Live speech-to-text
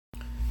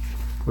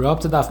We're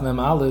up to Daf Mem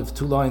Aleph,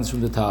 2 lines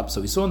from the top.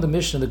 So we saw in the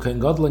Mishnah, the Kohen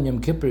Gadol on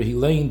Yom Kippur, he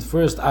laned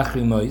first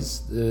Achri Mois,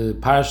 the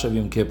Parsha of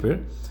Yom Kippur,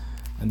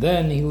 and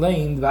then he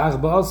laned V'ach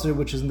Ba'asr,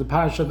 which is in the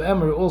Parsha of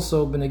Emer,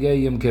 also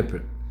B'negei Yom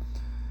Kippur.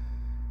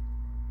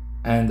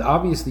 And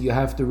obviously you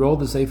have to roll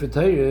the Sefer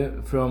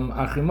Torah from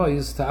Achri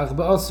Mois to Ach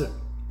Ba'asr.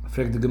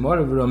 Frag the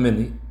Gemara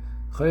V'Ramini,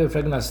 Choyer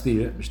Frag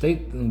Nastira,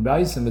 steht in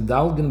Breise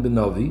Medalgen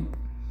B'Novi,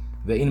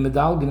 Ve'in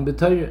Medalgen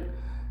B'Torah,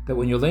 that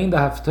when you're laying the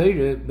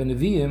Haftarah,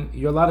 B'Neviim,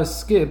 you're allowed to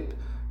skip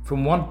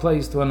from one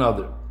place to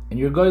another, and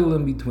you're goyel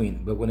in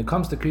between. But when it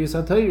comes to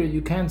Kriyas HaTorah,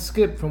 you can't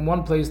skip from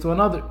one place to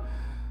another.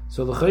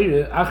 So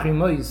l'chayre, Achri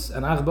Mois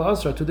and Ach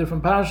Ba'asr are two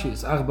different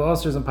parshas. Ach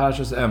Ba'asr is in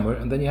Parshas Emer,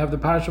 and then you have the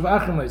parsha of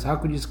Achri Mois. How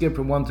could you skip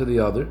from one to the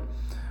other?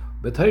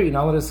 But Torah, you're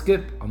not allowed to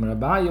skip. Amar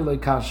Abaye lo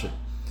kasher.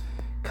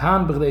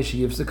 Kan b'chdei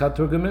sheyifsek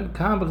haturgamin,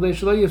 kan b'chdei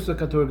shelo yifsek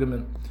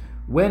haturgamin.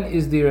 When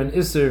is there an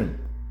isser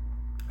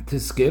to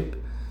skip?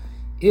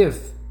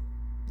 If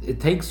it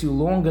takes you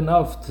long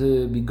enough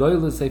to be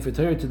goyel Sefer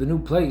Torah to the new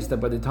place, that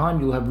by the time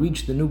you'll have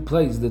reached the new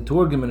place, the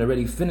Turgaman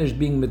already finished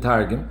being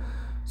mitargim.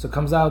 So it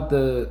comes out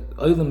the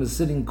Olam is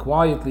sitting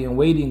quietly and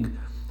waiting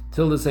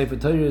till the Sefer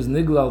Torah is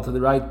niglal to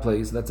the right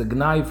place. That's a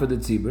gnai for the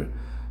tzibur.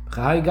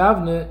 Chai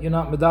gavne, you're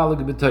not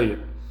medalig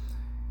b'Torah.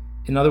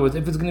 In other words,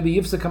 if it's going to be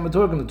yifsek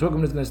hamaturgim, the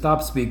Turgaman is going to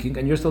stop speaking,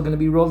 and you're still going to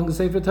be rolling the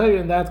Sefer Torah.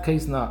 In that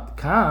case, not.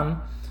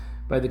 Kan,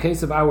 by the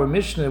case of our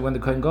Mishnah, when the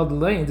Kohen Gadol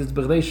laned, it's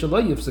b'chdei shelo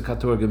yifsek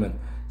haturgamin.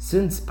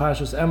 Since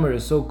Parshas Emer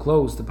is so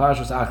close to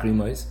Parshas Achri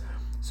Mois,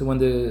 so when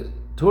the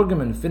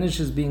Turgaman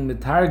finishes being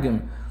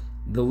mitargim,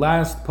 the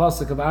last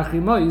pasuk of Achri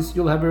Mois,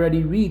 you'll have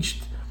already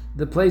reached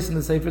the place in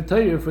the Sefer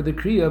Torah for the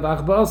Kriya of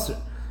Ach Ba'asr.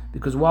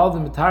 Because while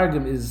the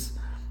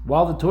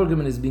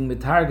Turgaman is being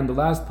mitargim, the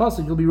last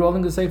pasuk, you'll be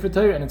rolling the Sefer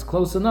Torah, and it's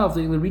close enough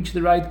that you'll reach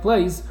the right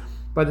place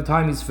by the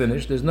time he's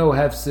finished. There's no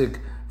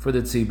hefsik for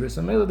the tzibur,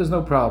 so maybe there's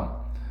no problem.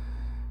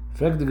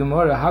 Frag the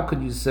Gemara, how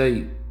could you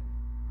say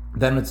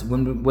then it's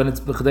when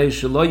it's b'chdei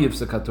shelo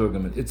yifsek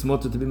haturgamin, it's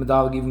mutter to be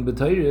medalig even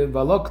b'Torah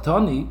v'alok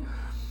tani,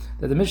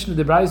 that the Mishnah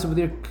the Bryce over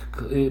there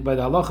by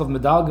the halach of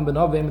medalgin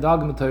b'novi and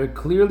medalgin b'Torah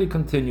clearly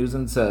continues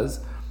and says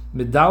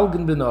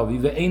medalgin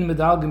b'novi ve'ein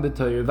medalgin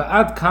b'Torah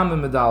va'ad kama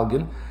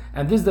medalgin,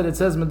 and this that it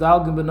says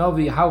medalgin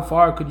b'novi, how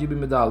far could you be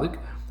medalig?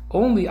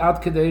 Only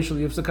ad kedei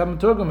shelo yifsek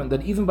haturgamin,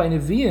 that even by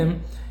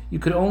neviim you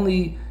could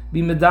only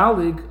be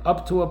medalig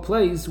up to a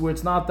place where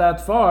it's not that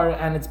far,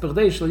 and it's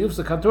b'chdei shelo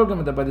yifsek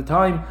haturgamin, that by the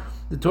time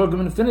the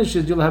Turgaman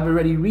finishes, you'll have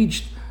already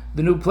reached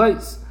the new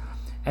place.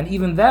 And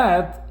even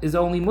that is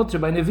only mutter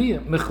by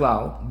Nevi'im.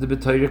 Michlal, the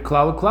b'Torah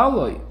klal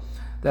klaloi.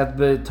 That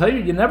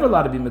b'Torah, you're never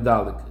allowed to be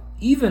medalig.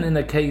 Even in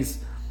a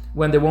case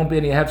when there won't be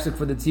any hefsek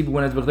for the tzibur,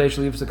 when it's b'chdei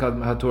shelo yifsek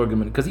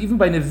haturgamin. Because even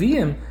by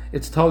Nevi'im,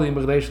 it's totally in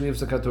b'chdei shelo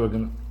yifsek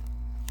haturgamin.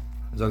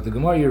 Zok the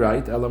Gemara, you're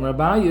right. Elam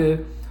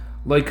Rabbaye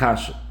loy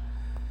kasha.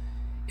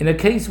 In a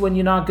case when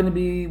there's going to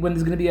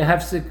be a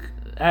hefsek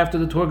after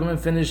the Turgaman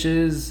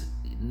finishes,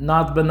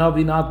 not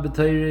b'navi, not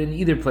b'Torah, in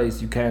either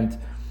place you can't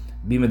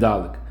be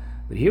medalik.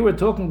 But here we're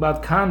talking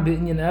about kan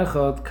b'inyan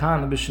echad,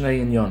 kan b'shnei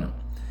inyanim.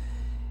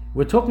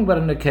 We're talking about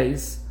in a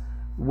case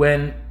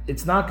when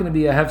it's not going to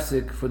be a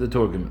hefsek for the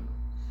Turgaman.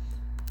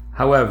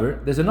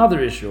 However, there's another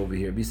issue over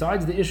here.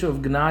 Besides the issue of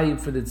gnai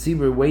for the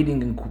tzibur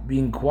waiting and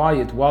being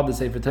quiet while the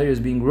Sefer Torah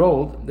is being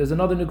rolled, there's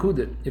another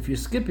nekudah. If you're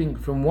skipping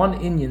from one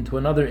inyan to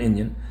another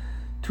inyan,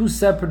 two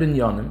separate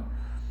inyanim,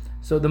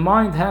 so the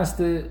mind has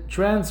to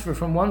transfer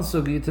from one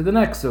sugya to the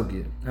next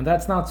sugya. And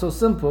that's not so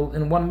simple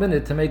in 1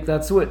 minute to make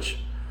that switch.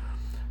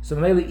 So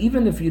mainly,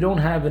 even if you don't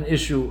have an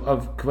issue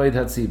of kavod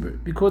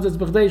hatzibur, because it's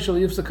b'chdei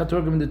shelo yifsek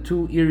haturgamin, the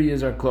two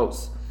areas are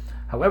close.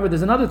 However,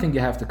 there's another thing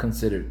you have to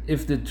consider.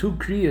 If the two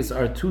kriyas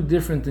are two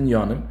different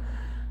inyanim,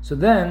 so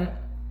then,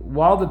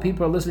 while the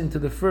people are listening to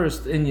the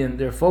first inyan,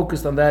 they're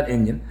focused on that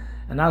inyan,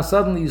 and now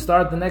suddenly you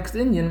start the next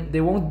inyan,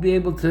 they won't be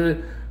able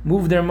to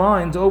move their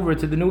minds over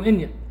to the new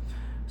inyan.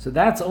 So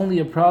that's only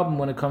a problem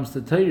when it comes to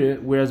Torah,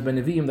 whereas by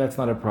Nevi'im that's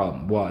not a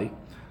problem. Why?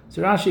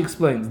 So Rashi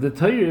explains, the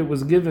Torah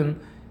was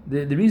given,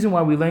 the reason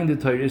why we learn the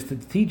Torah is to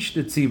teach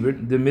the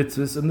tzibur, the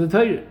mitzvahs, and the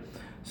Torah.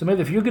 So maybe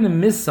if you're going to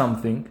miss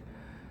something,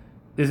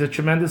 there's a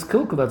tremendous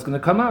kilkel that's going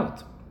to come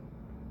out.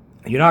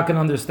 You're not going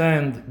to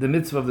understand the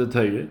mitzvah of the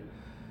Torah,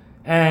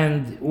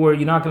 or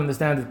you're not going to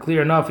understand it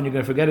clear enough, and you're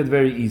going to forget it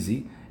very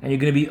easy, and you're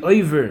going to be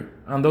over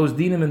on those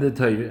dinim in the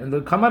Torah, and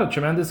they'll come out a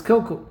tremendous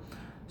kilkel.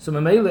 So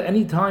Mamela,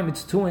 anytime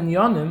it's two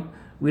inyanim,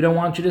 we don't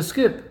want you to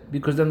skip,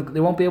 because then they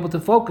won't be able to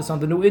focus on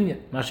the new inyan.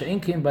 Masha'in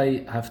came by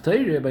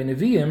Haftarah, by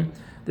Nevi'im,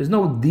 there's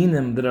no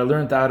dinim that are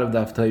learned out of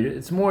the Haftarah.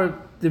 It's more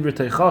divrei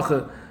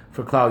teichacha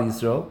for Klal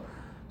Yisrael.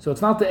 So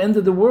it's not the end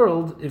of the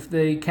world if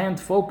they can't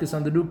focus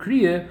on the new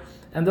kriya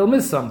and they'll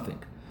miss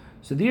something.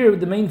 So there,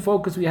 the main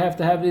focus we have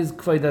to have is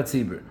kavod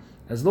hatzibur.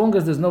 As long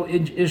as there's no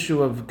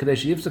issue of kedei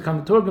sheyifsek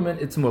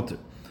haturgamin, it's mutter.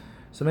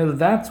 So maybe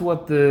that's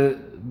what the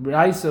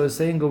Raisa is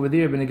saying over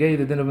there, b'negei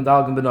the din of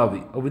medalgin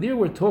b'navi. Over there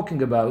we're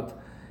talking about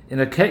in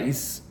a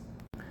case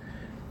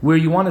where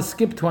you want to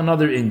skip to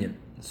another inyan.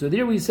 So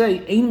there we say,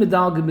 ein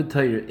medalgin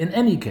b'Torah, in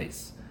any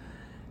case.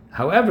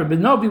 However,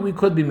 b'novi we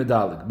could be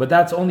medalig, but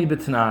that's only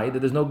b'tnai, that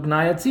there's no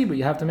gnai atzibur.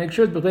 You have to make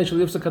sure it's b'gdei shel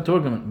yifsa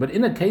katurgaman. But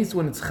in a case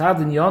when it's chad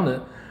and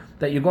yonah,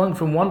 that you're going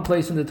from one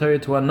place in the Torah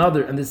to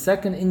another, and the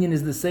second inyan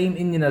is the same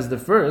inyan as the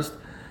first,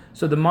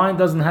 so the mind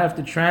doesn't have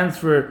to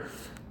transfer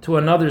to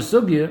another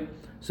sugya,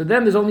 so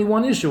then there's only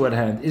one issue at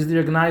hand. Is there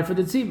a gnai for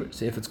the tzibur?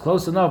 So if it's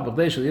close enough,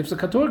 b'gdei shel yifsa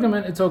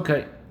katurgaman, it's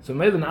okay. So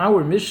made in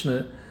our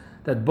Mishnah,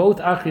 that both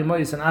Achri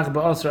Mois and Ach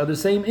Ba'asr are the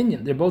same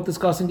inyan. They're both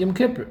discussing Yom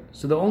Kippur.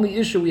 So the only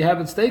issue we have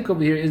at stake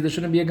over here is there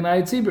shouldn't be a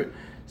Gnai Tzibur.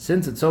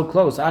 Since it's so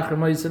close, Achri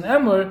Mois and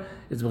Emor,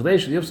 it's B'gdei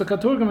shel yifsa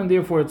katurgam, and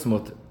therefore it's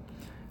mutter.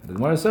 The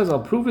Gemara says, I'll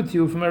prove it to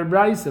you from our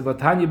Braise,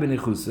 Vatanya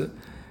b'nichusa,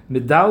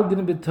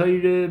 medalgen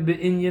b'toyre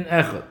b'inyan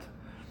echot,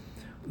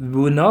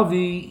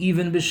 v'unavi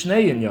even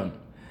b'shnei inyan,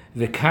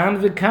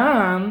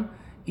 v'kan,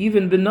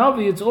 even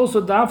b'navi, it's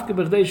also dafke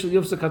b'gdei shel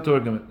yifsa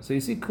katurgam. So you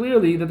see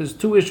clearly that there's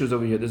two issues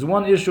over here. There's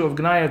one issue of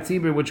gnai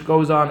tzibur which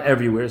goes on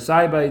everywhere,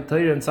 sai by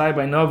Torah and sai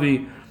by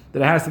navi,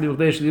 that it has to be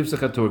b'gdei shel yifsa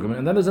katurgam.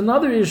 And then there's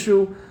another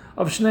issue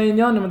of shnei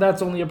inyanim, and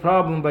that's only a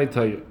problem by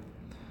Torah.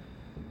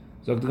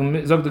 Zog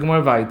the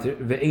Gemara weiter,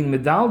 ve'ein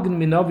medalgen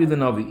minavi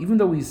l'navi. Even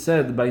though we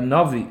said by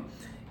navi,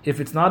 if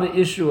it's not an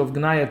issue of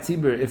gnai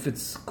tzibur, if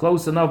it's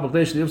close enough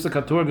b'gdei shel yifsa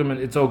katurgam,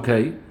 it's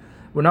okay.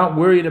 We're not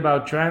worried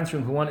about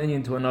transferring from one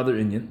inyan to another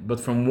inyan, but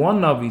from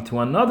one navi to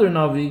another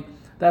navi,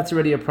 that's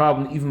already a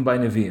problem even by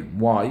nevi'im.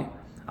 Why?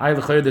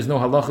 There's no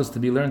halachas to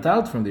be learned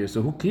out from there,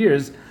 so who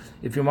cares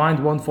if your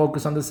mind won't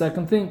focus on the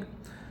second thing?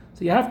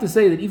 So you have to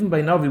say that even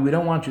by navi, we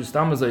don't want your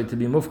stamazai to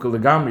be mufka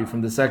legamri from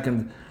the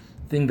second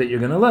thing that you're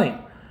going to learn.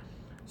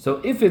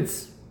 So if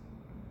it's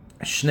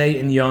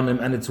shnei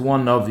inyanim and it's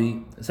one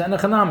navi,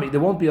 there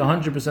won't be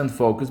 100%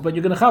 focus, but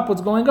you're going to chap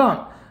what's going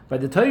on. By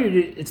the Torah,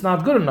 it's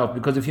not good enough,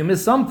 because if you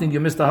miss something, you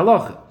miss the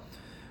halacha.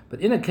 But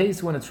in a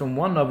case when it's from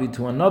one navi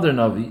to another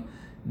navi,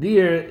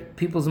 there,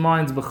 people's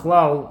minds,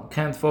 b'chlal,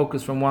 can't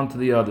focus from one to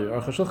the other. Our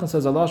Chashulchan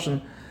says,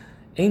 Aloshan,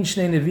 ein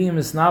shnei neviim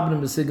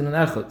esnabrim b'signan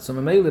echad. So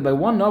memele, by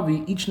one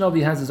navi, each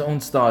navi has his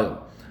own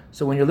style.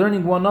 So when you're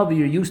learning one navi,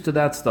 you're used to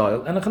that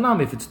style. And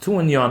if it's two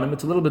inyanim,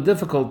 it's a little bit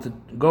difficult to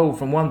go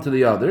from one to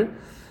the other,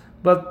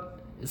 but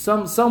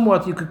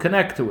somewhat you could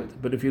connect to it.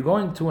 But if you're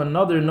going to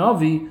another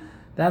navi,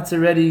 that's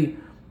already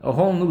a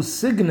whole new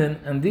signin,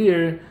 and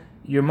there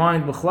your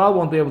mind b'chlal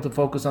won't be able to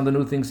focus on the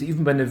new things. So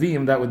even by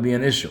nevi'im, that would be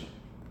an issue.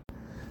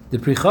 The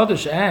Pri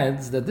Chodesh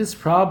adds that this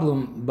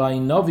problem by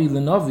navi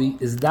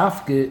l'navi is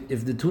dafke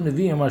if the two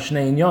nevi'im are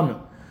shnei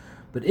inyanim.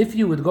 But if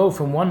you would go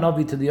from one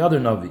navi to the other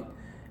navi,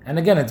 and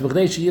again it's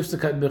b'gdei shel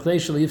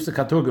yifsa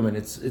katurgamin,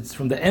 it's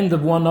from the end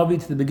of one navi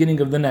to the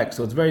beginning of the next,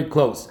 so it's very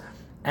close,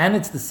 and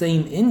it's the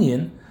same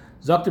inyan.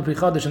 Zok Pri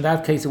Chodesh, in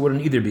that case it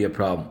wouldn't either be a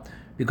problem.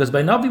 Because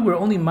by Navi we're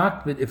only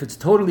makbid if it's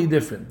totally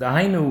different. The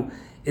Hainu,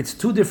 it's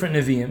two different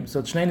Nevi'im,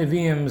 so Shnei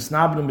Nevi'im,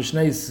 Snablim,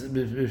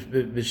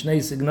 B'shnei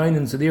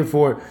Signoinin, so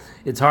therefore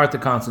it's hard to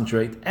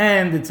concentrate.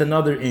 And it's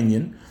another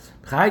Inyan.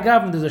 B'chai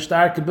Gavin, there's a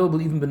starke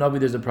bilbul, even by Navi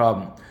there's a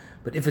problem.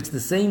 But if it's the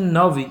same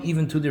Navi,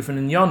 even two different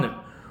Inyanim,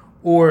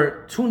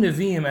 or two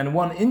Nevi'im and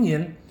one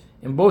Inyan,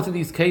 in both of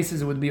these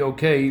cases it would be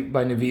okay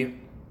by Nevi'im.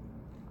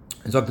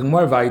 So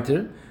more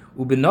weiter.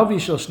 Ubenavi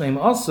shel shneim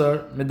asar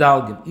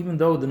medalgin. Even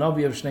though the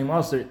navi of shneim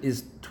asar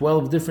is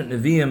 12 different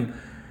neviim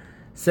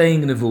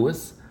saying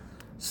nevuas,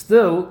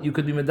 still you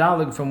could be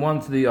medalig from one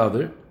to the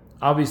other.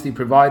 Obviously,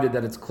 provided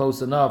that it's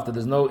close enough that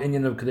there's no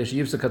inyan of kadesh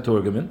yifsa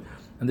katurgamin.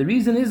 And the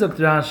reason is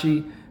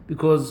Rashi,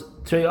 because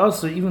trei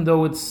asar, even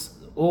though it's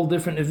all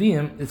different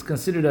neviim, it's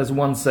considered as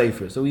one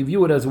sefer. So we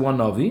view it as one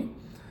navi.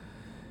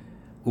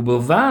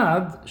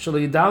 Ubelvad shel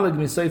yidalig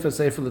misayfa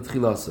sefer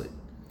l'tchilasei.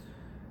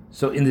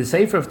 So in the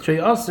Sefer of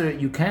Trei Aser,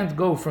 you can't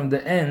go from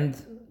the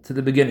end to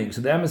the beginning. So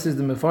the emissaries,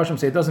 the Mefarshim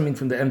say it doesn't mean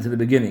from the end to the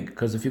beginning,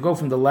 because if you go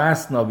from the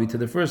last Navi to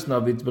the first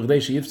Navi, it's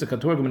B'gdei Yifsa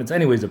Katurgam, and it's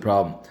anyways a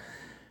problem.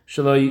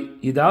 Shaloi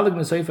Yidalig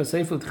Meseifa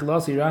Sefer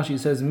Tchilasi, Rashi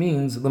says,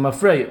 means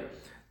L'mafreya,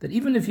 that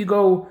even if you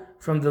go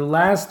from the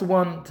last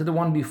one to the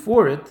one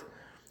before it,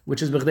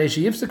 which is B'gdei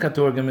Yifsa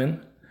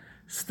Katurgam,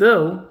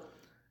 still,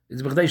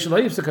 it's B'gdei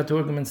Yifsa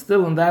Katurgam, and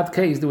still in that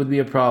case there would be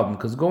a problem,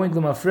 because going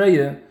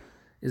L'mafreya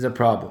is a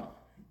problem.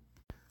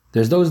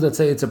 There's those that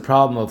say it's a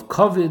problem of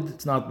COVID,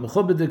 it's not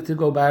mechubedik to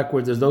go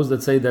backwards. There's those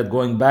that say that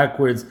going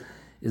backwards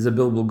is a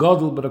bilbul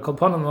gadol, but a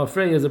kolpanim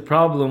afrei is a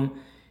problem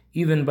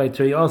even by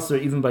Trei Aser,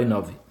 even by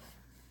Navi.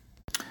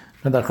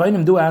 Now the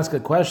Chayim do ask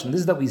a question. This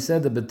is that we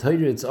said that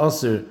b'Torah it's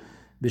Aser,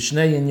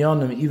 b'shnei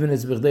inyanim, even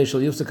it's b'gdei shel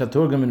yifsa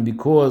katurgamin,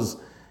 because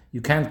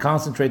you can't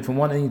concentrate from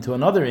one inyan to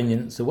another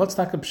inyan. So what's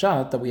tak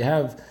pshat that we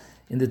have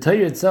in the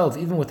Torah itself,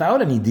 even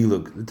without any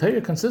dilug? The Torah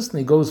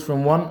consistently goes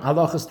from one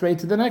halacha straight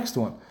to the next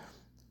one.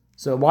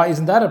 So why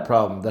isn't that a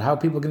problem? That how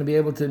people are going to be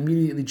able to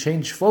immediately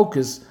change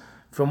focus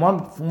from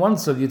one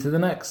sugya to the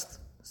next?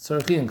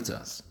 Tzarchim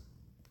k'tzas.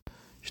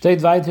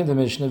 Steht weiter in the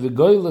Mishnah,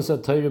 v'goylas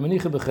ha-Torah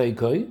menicha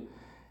b'cheikoi,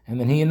 and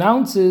then he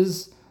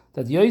announces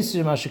that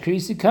Yosir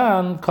Mashakrisi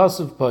Khan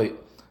Kasav Poi.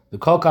 The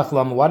Kol Kach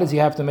Lama, why does he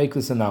have to make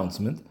this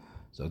announcement?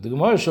 So the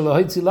Gemara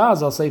Shalahoitzi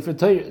Laz, I'll say for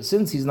Torah,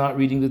 since he's not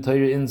reading the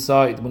Torah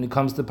inside when it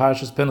comes to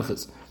Parshas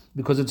Pinchas,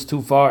 because it's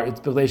too far. It's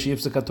b'lei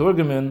she'yifsek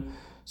hatorgamin.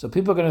 So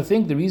people are going to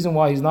think the reason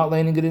why he's not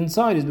laying it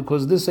inside is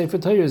because this Sefer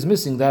Torah is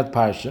missing that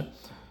parsha.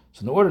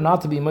 So in order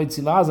not to be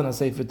Moitzi Laz on a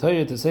Sefer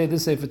Torah, to say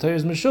this Sefer Torah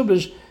is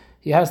Meshubish,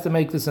 he has to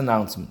make this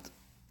announcement.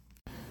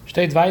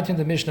 Steht weiter in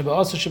the Mishnah, when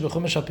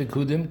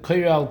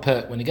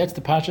he gets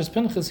to Parshas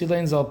Pinchas, he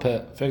lanes al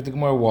peh. Fragt the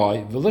Gemara,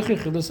 why? Roll the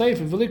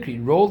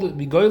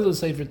begoil the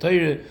Sefer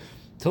Torah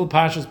till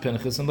Parshas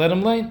Pinchas and let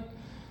him lane.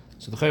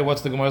 So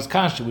what's the Gemara's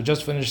kasha? We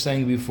just finished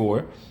saying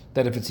before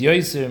that if it's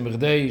Yoser and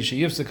B'rdei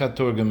Sheyifsek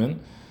HaTorgamin,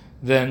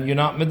 then you're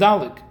not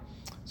medalik.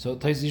 So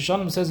Tais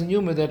Yishanim says in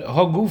Yuma that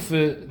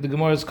Hagufa, the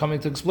Gemara is coming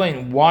to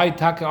explain why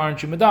Taka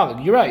aren't you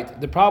medalik. You're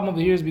right. The problem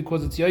over here is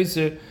because it's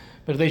Yoser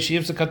B'rdei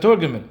Sheyifsek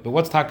HaTorgamin. But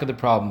what's Taka the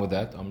problem with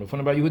that? I'm referring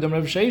about Yehuda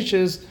Rav Sheish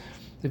is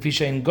the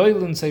Fishayin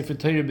Goylin Sefer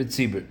Torah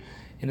b'tzibur.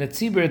 In a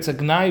tzibur, it's a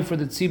gnai for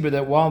the tzibur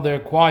that while they're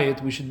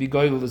quiet, we should be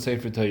goylil the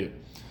Sefer Torah.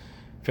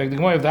 In fact, the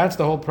Gemara, if that's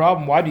the whole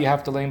problem, why do you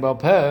have to lay in Baal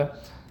Peh?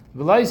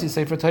 V'laisi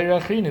Sefer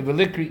Torah achrini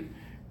v'likri.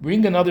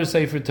 Bring another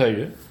Sefer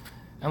Torah.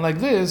 And like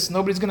this,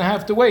 nobody's going to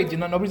have to wait.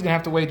 Nobody's going to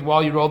have to wait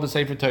while you roll the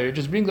Sefer Torah.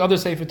 Just bring the other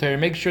Sefer Torah,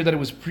 make sure that it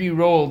was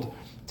pre-rolled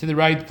to the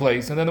right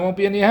place, and then there won't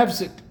be any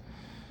hefsek.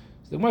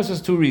 So the Gemara says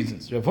two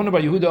reasons. Rav Huna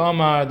bar Yehuda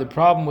Amar, the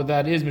problem with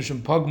that is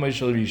mishum pogmei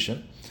shel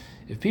rishon.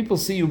 If people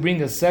see you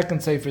bring a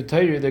second Sefer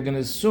Torah, they're going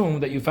to assume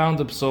that you found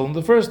the psal in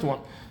the first one.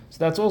 So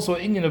that's also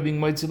an inyan of being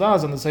moitzi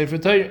laz on the Sefer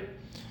Torah.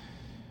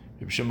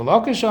 Rav Shimon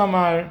Lakish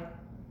Amar,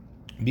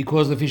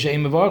 because the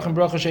fishaim mevarch and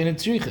bracha she'ein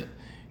tzricha.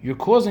 You're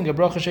causing a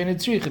bracha she'ein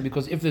tzricha,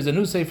 because if there's a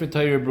new Sefer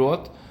Torah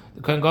brought,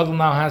 the Kohen Gadol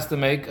now has to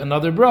make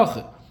another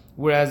bracha.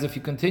 Whereas if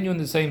you continue in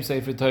the same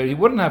Sefer Torah, he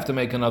wouldn't have to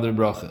make another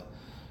bracha.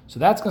 So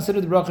that's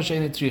considered the bracha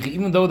she'ein tzricha,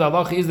 even though the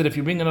halacha is that if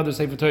you bring another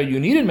Sefer Torah, you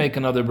need to make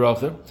another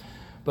bracha,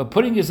 but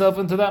putting yourself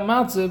into that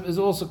matzav is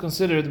also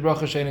considered the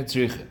bracha she'ein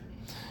tzricha.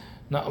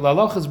 Now, the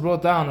halacha is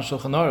brought down in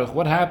Shulchan Aruch.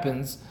 What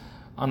happens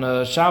on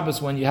a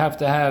Shabbos when you have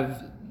to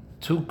have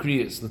two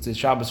kriyas, let's say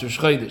Shabbos Rosh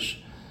Chodesh,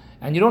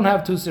 and you don't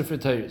have two Sefer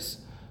Torahs?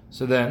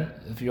 So then,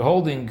 if you're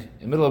holding in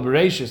the middle of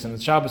Bereshis and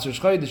it's Shabbos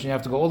Rosh Chodesh and you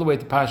have to go all the way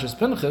to Parshas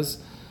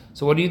Pinchas,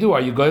 so what do? Are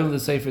you going to the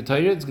Sefer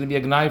Torah? It's going to be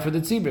a gnai for the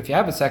tzibur. If you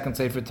have a second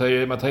Sefer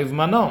Torah, matayv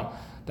manom,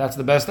 that's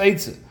the best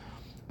eitzah.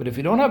 But if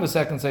you don't have a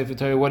second Sefer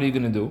Torah, what are you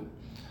going to do?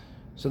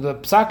 So the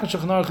Psak and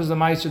Shulchan Aruch is the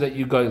meister that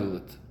you goyel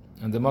it.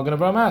 And the Magen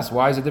Avraham asks,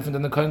 why is it different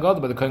than the Kohen Gadol?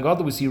 But the Kohen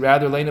Gadol we see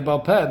rather lein a Baal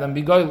Peh than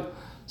be goyel.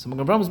 So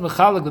Magen Avraham is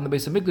mechalek in the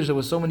Beis HaMikdash. There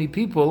were so many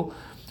people.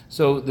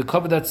 So the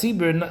cover that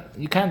tzibur,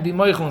 you can't be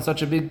moichel in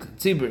such a big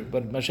tzibur.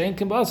 But Mashayin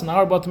Kimbas in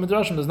our Bata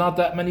Midrashim, there's not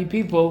that many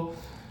people.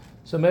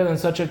 So maybe in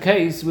such a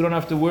case, we don't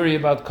have to worry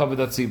about cover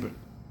that tzibur.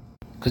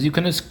 Because you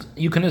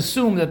can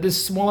assume that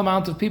this small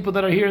amount of people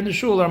that are here in the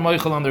shul are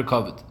moichel on their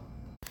covet.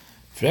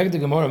 Frag the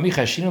Gemara,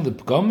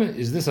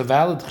 is this a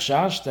valid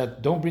chashash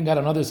that don't bring out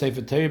another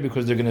Sefer Torah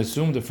because they're going to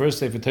assume the first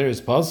Sefer Torah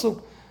is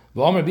puzzle?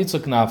 So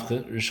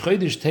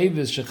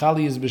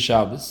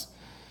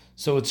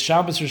it's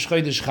Shabbos Rosh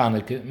Chodesh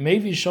Chanukah.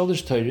 Maybe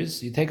Sholish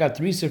Torahs. You take out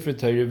three Sefer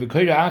Torah.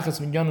 V'koyra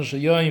achas minyan shel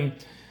yoyim.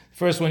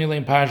 First one you lay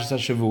in Parashas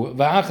HaShavua.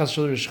 V'achas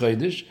shel Rosh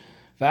Chodesh.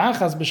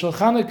 V'achas b'shel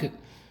Chanukah.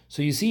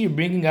 So you see, you're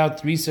bringing out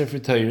three Sefer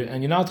Torah,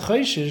 and you're not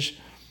choishish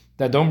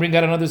that don't bring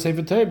out another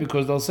Sefer Torah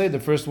because they'll say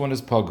the first one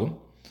is pogum.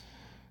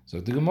 So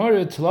the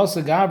Gemara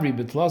Tlasa Gavri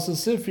b'Tlasa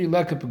Sifri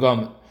leka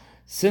pagam.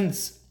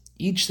 Since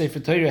each Sefer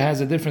Torah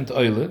has a different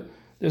oile,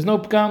 there's no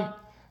pagam.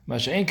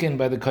 Masha'enken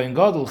by the Kohen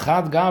Gadol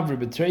Chad Gavri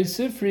b'Trei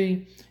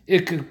Sifri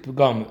ik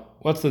pagam.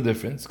 What's the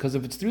difference? Because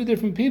if it's three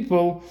different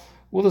people,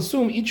 we'll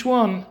assume each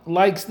one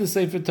likes the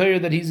Sefer Torah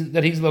that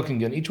he's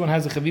looking in. Each one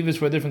has a chavivus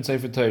for a different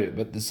Sefer Torah.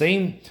 But the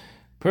same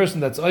person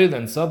that's oil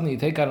and suddenly you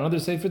take out another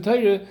Sefer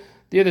Torah,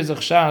 there's a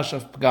chashash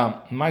of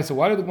pagam. So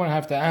why do the one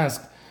have to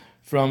ask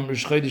from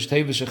Rosh Chodesh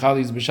Tevis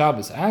Shechalis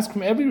B'Shabbos? Ask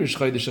from every Rosh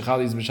Chodesh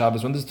Shechalis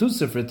B'Shabbos. When there's two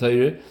Sefer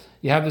Torah,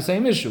 you have the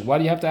same issue. Why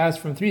do you have to ask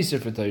from three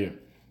Sefer Torah?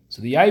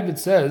 So the Yavit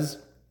says,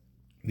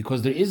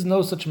 because there is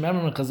no such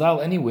memory in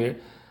Chazal anywhere,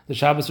 the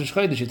Shabbos Rosh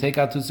Chodesh, you take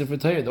out two Sefer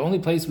Torah. The only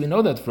place we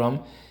know that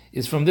from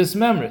is from this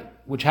memory,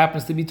 which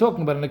happens to be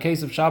talking about in the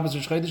case of Shabbos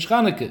Rosh Chodesh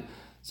Chanukah.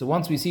 So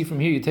once we see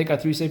from here, you take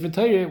out three Sefer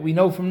Torah, we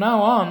know from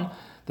now on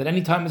that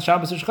any time it's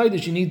Shabbos Rosh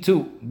Chodesh, you need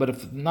two. But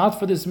if not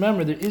for this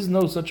memory, there is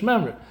no such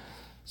memory.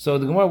 So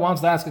the Gemara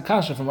wants to ask a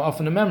kasha from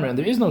often a memory, and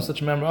there is no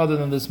such memory other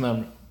than this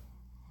memory.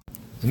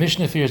 The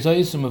Mishnah fears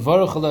Zayis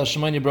Mevarach ala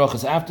Shemani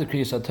brachas. After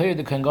Kriyas HaTorah,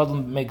 the Kohen Gadol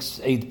makes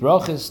 8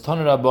 brachas.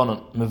 Taner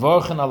Rabbanon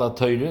Mevarchen ala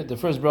Torah. The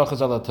first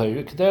brachas ala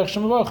Torah. K'derech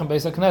Shemevarchen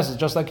Beis HaKnesses.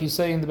 Just like you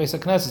say in the Beis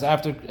HaKnesses,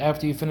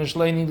 after you finish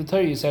laying the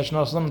Torah, you say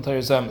Shna Shalom Torah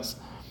Semes.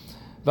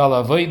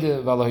 Vala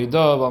Avoide, Vala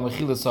Hidah, Vala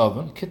Mechilas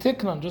Oven.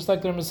 Ketiknan, just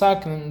like they're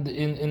Mesakin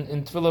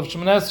in Tefillah of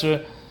Shemoneh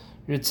Esrei.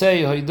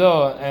 Ritzei,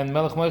 Hoidah, and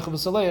Melech Moicha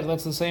B'Saleich,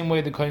 that's the same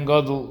way the Kohen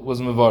Gadol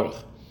was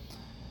Mevarach.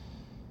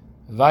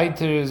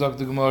 Weiter, sagt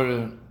the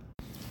Gemara,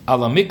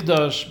 Ala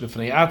Mikdash,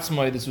 B'fnei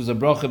Atzmai, this was a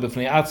bracha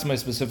B'fnei Atzmai,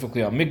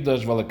 specifically Al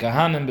Mikdash, Vala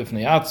Kahanim,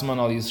 B'fnei Atzman,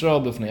 Al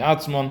Yisrael, B'fnei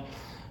Atzman,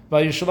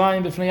 Val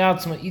Yishalayim, B'fnei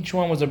Atzmai, each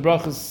one was a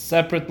bracha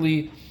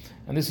separately,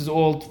 and this is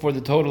all for the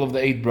total of the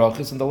 8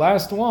 brachas. And the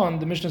last one,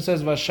 the Mishnah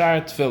says,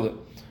 Vashar Tefillah.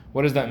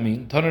 What does that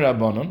mean? Taner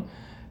Rabbanon,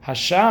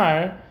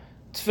 Hashar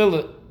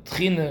Tefillah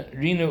Tchina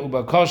Rina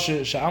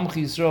Ubakoshe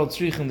Sha'amchi Yisrael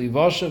Tzrichen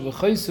Livasha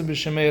V'Choyse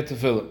B'Shemei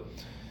Tefillah.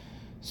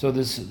 So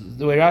this,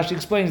 the way Rashi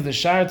explains, the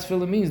Shar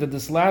Tefillah means that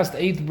this last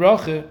 8th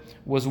bracha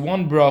was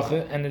one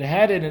bracha, and it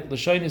had in it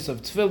l'shonis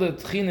of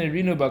Tefillah Tchina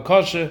Rina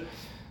Ubakoshe,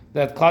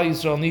 that Klal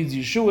Yisrael needs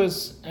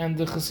Yeshuas, and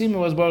the Chasima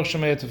was Baruch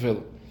Shemei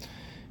Tefillah.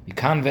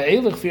 Yikan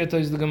ve'elech fiyata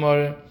is the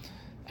Gemara.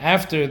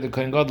 After the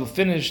Kohen Gadol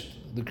finished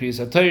the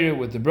Kriyas HaTorah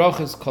with the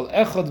brachas, Kol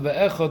echad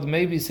ve'echad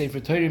maybe Sefer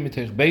Torah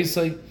mitech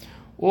beisai.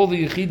 All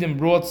the Yechidim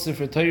brought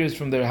Sefer Torahs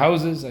from their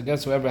houses. I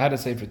guess whoever had a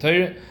Sefer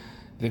Torah,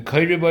 the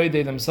Koyribay,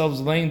 they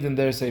themselves laid in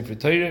their Sefer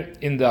Torah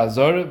in the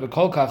Azara.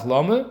 V'kol kach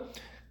lama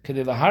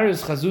kedei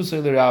laharis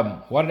chazusay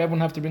l'rabim. Why did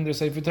everyone have to bring their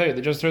Sefer Torah?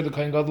 They just heard the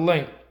Kohen Gadol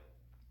lane.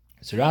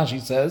 So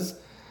Rashi says,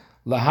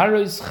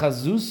 laharis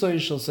chazusay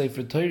shel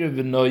Sefer Torah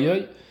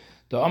v'noyay.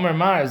 The Amar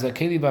Mar is a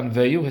Keli Van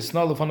Veyu, his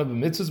snal of one of the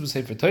mitzvahs,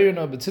 Sefer Torah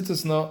no,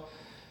 b'tzitzis no.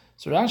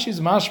 So Rashi's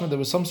mashma, there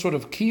was some sort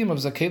of kiyum of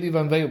Zakeli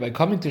Van Veyu. By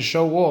coming to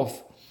show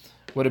off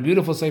what a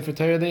beautiful Sefer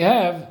Torah they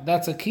have,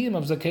 that's a kiyum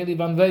of Zakeli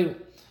Van Veyu.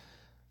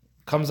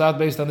 Comes out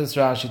based on this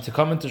Rashi, to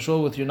come into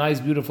shul with your nice,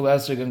 beautiful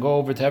esrog and go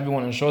over to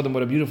everyone and show them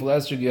what a beautiful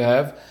esrog you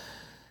have.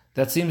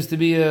 That seems to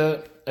be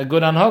a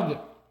good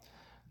anhag.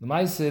 The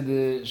Maise,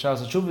 the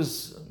Shas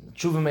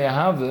Tshuva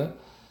Meyahave,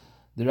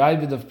 the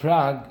Ravid of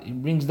Prague, he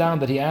brings down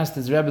that he asked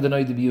his Rebbe, the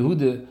Noid of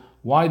Yehuda,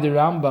 why the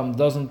Rambam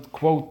doesn't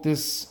quote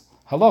this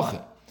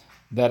halacha,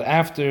 that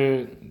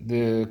after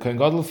the Kohen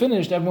Gadol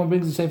finished, everyone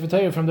brings the Sefer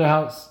Torah from their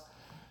house.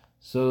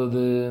 So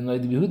the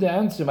Noid of Yehuda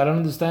answered him, I don't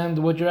understand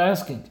what you're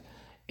asking.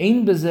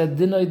 Ein bezeh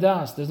dinoi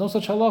das. There's no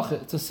such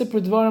halacha. It's a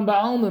separate dvarim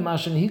ba'alma,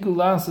 mashen higu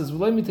lases,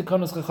 v'loi mi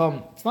tekanas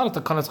chacham. It's not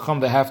a tekanas chacham,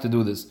 they have to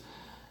do this.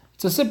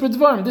 It's a separate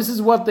dvarim. This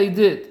is what they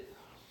did.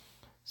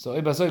 So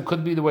it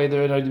could be the way the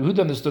Yehuda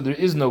understood there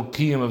is no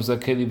kiyum of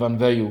Zakeli Van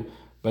Veyu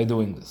by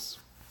doing this.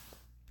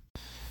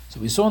 So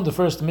we saw in the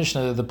first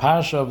Mishnah that the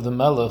Parsha of the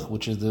Melech,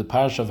 which is the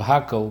Parsha of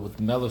Hakel, what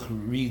the Melech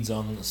reads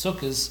on the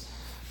Sukkos,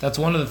 that's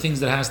one of the things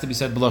that has to be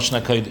said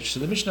b'Lashon HaKodesh. So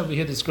the Mishnah over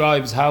here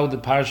describes how the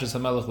Parshas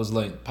HaMelech was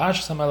laid.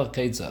 Parshas HaMelech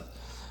Keitzad.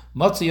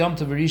 Matzi Yom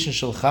Tov Rishon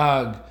Shel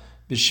Chag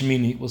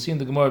B'Shmini. We'll see in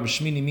the Gemara,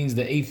 B'Shmini means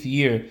the 8th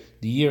year,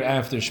 the year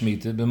after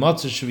Shemitah.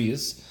 B'Matzah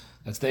Shvius,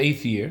 that's the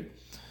 8th year.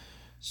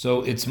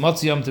 So it's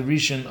Matzi Yom Tov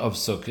Rishon of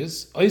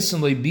Sukkos.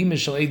 Oisen Loi Bima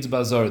Shel Eitz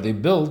B'Azara. They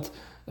built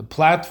a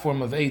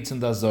platform of eitz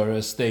in the Azara,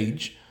 a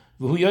stage.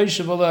 V'Hu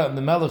Yoshev Aleh, and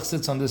the Melech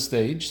sits on this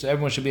stage, so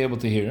everyone should be able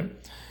to hear him.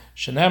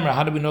 Shenemra,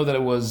 how do we know that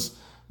it was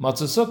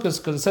Matzah Sukkos?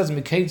 Because it says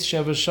Miketz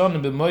Sheva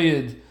Shonim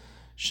b'Moyed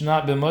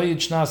Shnas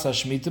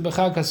Hashmita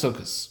b'Chag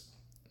HaSukkos.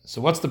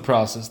 So what's the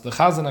process? The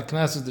Chazan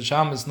HaKnesses, the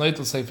Shamas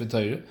Noitel Sefer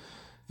Torah,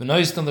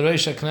 v'Noistan the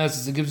Reish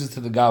HaKnesses, it gives it to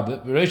the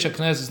Gabe. V'Reish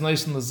HaKnesses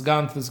Noistan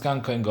l'Zgan to the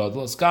Zgan Kohen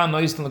Gadol. Zgan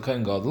Noistan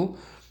l'Kohen Gadol.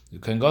 The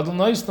Kohen Gadol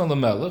Noistan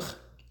l'Melech.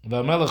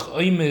 V'Melech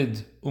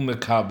Oimid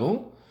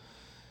u'Mekabel.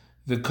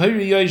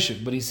 V'Koyri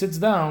Yoshev, but he sits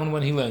down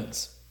when he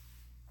learns.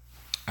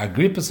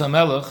 Agrippus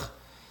HaMelech.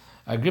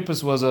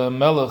 Agrippus was a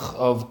melech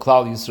of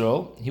Klal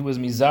Yisrael. He was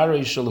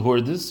Mizarei Shel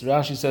Hordis.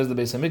 Rashi says the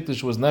Beis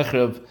HaMikdash was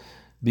Nechrev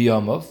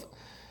Biyamav.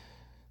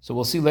 So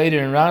we'll see later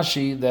in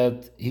Rashi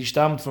that he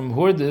stammed from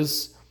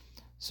Hordis.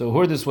 So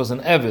Hordis was an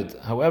Eved.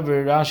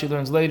 However, Rashi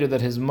learns later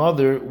that his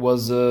mother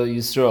was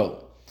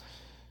Yisrael.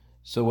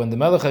 So when the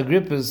Melech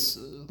Agrippus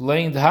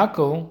laid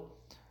Hakel,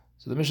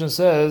 so the Mishnah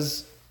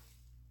says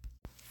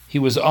he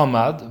was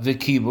Amad,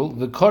 V'Kibul,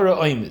 V'Kora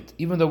Oimid.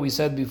 Even though we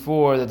said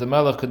before that the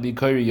Melech could be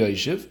Kori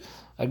Yoshev,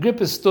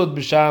 Agrippa stood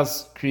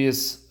b'shas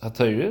kriyas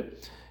haTorah.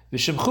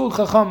 V'shebchu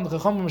chacham, the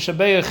chacham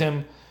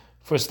m'shabeachim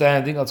for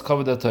standing. Let's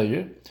cover the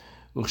Torah.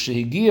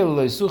 Uchshehigia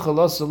leisucha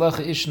lasalach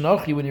ish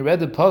nochi. When you read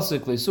the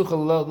pasuk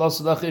leisucha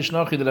lasalach ish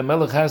nochi, that a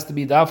melech has to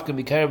be dafka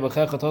b'karev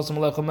v'chechat hosam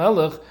alecha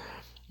melech.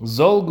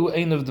 Zolgu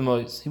ein of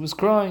demois. He was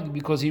crying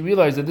because he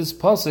realized that this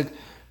pasuk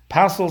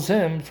passels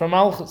him from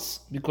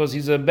Malchus because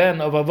he's a ben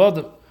of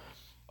avodim.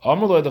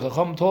 Amaloi, the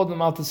chacham told him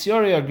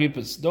Altasyari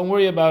Agrippus, don't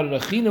worry about it.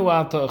 Achinu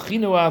ata,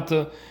 achinu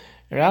ata.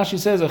 Rashi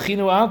says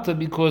Achinu Ata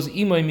because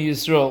Imay mi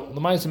Yisrael.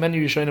 The many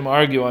Rishonim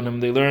argue on him.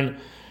 They learn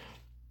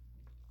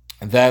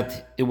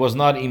that it was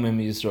not Imay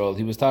mi Yisrael.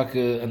 He was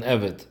an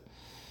Evet.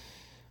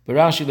 But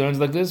Rashi learns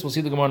like this. We'll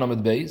see the Gemara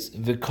Namid Beis.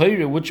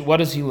 V'Koyre, what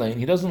does he lane?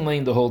 He doesn't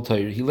lane the whole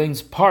Torah. He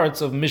lanes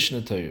parts of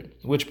Mishnah Torah.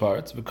 Which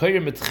parts?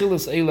 V'Koyre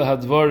metchilas eila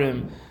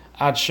hadvarim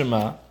ad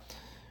Shema.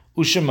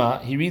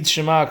 Ushema. He reads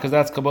Shema because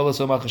that's Kabbalah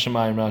Sol Malchus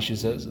Shemayim. Rashi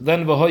says.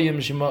 Then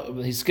V'Hoyim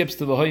Shema. He skips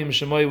to V'Hoyim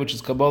Shemoy, which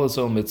is Kabbalah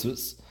Sol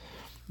Mitzvahs.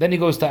 Then he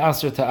goes to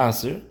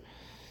Aser,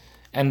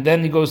 and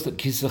then he goes to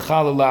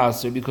Kisachal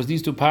Aser, because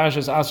these two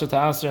parashas,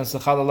 Aser and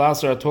Sechal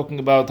Aser, are talking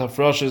about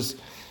Hafroshes,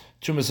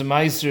 Trumas and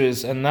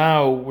Maisers, and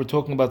now we're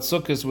talking about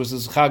Sukkos, which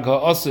is Chag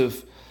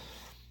HaOsif,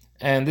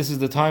 and this is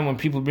the time when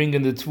people bring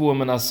in the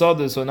Tvuim and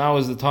Asadah, so now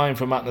is the time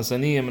for Matnas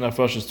Aniyim and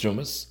Hafroshes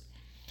Trumas.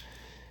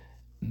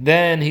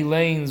 Then he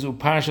lanes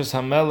Parashas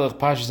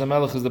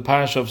HaMelech is the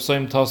parasha of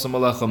Soim Tosam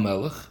Alech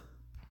HaMelech.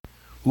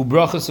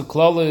 Ubrachas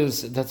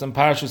uklalis, that's in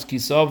Parashas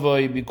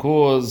Kisavai,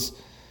 because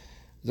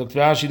Dr.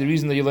 Rashi, the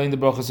reason that you learn the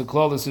brachas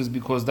haklalos is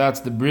because that's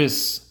the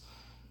bris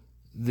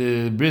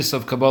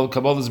of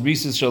Kabbalah's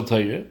brises shel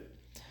Torah.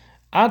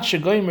 Ad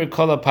shegoymer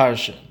kol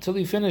parsha, till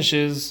he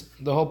finishes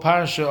the whole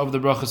parsha of the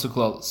brachas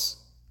haklalos,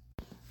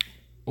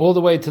 all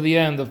the way to the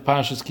end of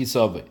Parshas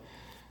Kisaveh.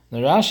 Now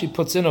Rashi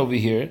puts in over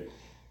here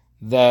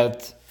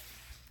that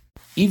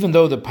even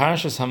though the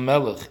Parshas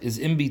HaMelech is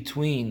in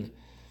between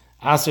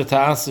Aser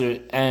Ta'aser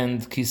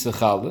and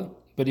Kisachala,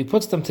 but he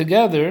puts them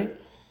together.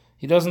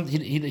 He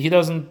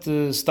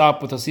doesn't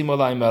stop with Hasim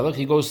Olai Melech.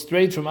 He goes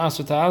straight from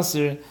Aser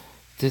Ta'aser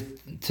to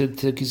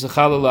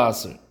Kisachala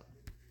La'aser.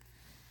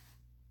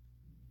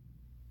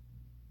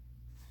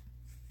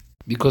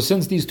 Because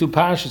since these two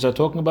parashas are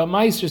talking about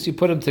Maasros, you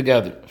put them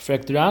together.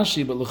 Frekt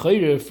Rashi, but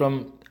l'chayre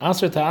from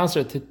Aser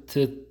Ta'aser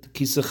to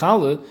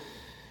Kisachala,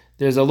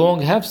 there's a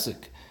long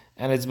hefsek.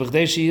 And it's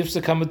b'chdei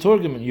yifsek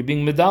hamatorgemen. You're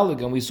being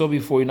medalig, and we saw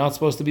before you're not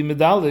supposed to be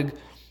medalig.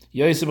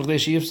 Yoyse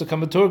b'chdei yifsek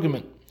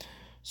hamatorgemen.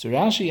 So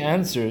Rashi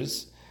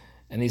answers,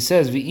 and he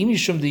says,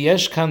 "V'imishum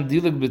diyesh kan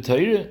dilig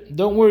b'Torah."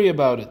 Don't worry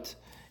about it.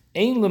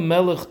 Ein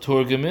lemelech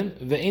torgemen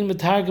ve'ein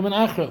metargemen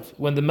achrav.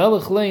 When the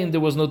melech lane,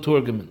 there was no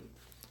torgemen.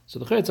 So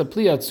the it's a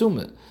pli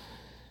atzuma.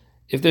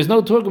 If there's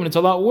no torgemen, it's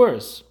a lot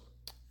worse.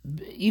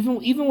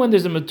 Even when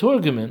there's a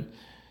metorgemen.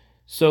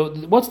 So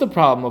what's the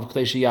problem of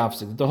Klei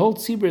Sheyafsik? The whole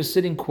tzibur is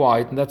sitting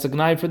quiet, and that's a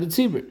gnai for the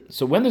tzibur.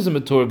 So when there's a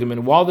metorgemen,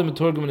 while the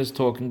metorgemen is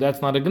talking, that's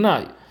not a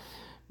gnai.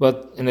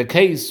 But in a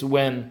case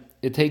when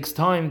it takes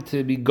time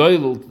to be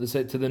goyled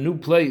to the new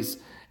place,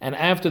 and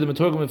after the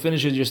metorgemen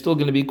finishes, you're still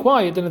going to be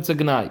quiet, then it's a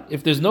gnai.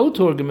 If there's no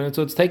torgemen,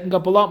 so it's taking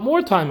up a lot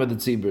more time of the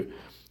tzibur.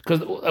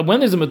 Because when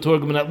there's a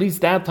metorgemen, at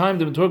least that time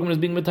the metorgemen is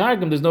being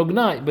metargem, there's no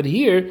gnai. But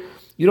here,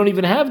 you don't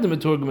even have the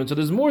metorgemen, so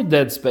there's more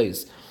dead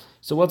space.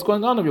 So what's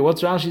going on over here?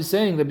 What's Rashi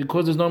saying? That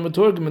because there's no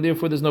metorgemen, and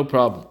therefore there's no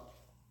problem.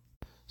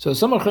 So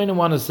some Achronim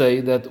want to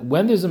say that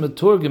when there's a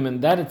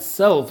metorgemen, that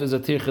itself is a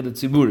tircha de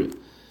tzibura.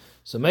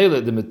 So mele,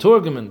 the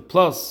metorgemen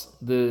plus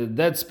the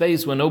dead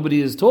space when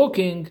nobody is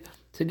talking,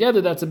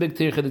 together that's a big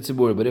tircha de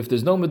tzibura. But if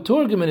there's no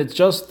metorgemen, it's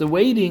just the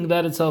waiting,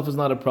 that itself is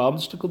not a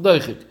problem. It's shtikul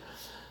doichik.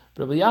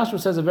 But Rabbi Yashua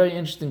says a very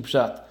interesting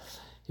pshat.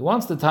 He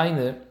wants to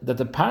taina that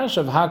the parish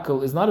of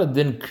Hakel is not a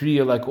din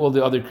kriya like all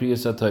the other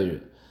kriyas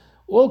HaTorah.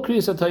 All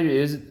kriyas HaTorah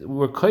is,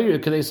 we're kriya,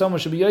 kadei someone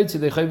should be yaitze,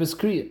 they chayvus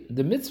kriya.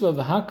 The mitzvah of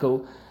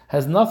Hakel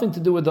has nothing to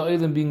do with the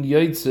oilim being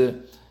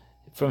yaitze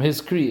from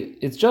his kriya.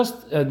 It's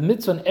just a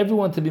mitzvah on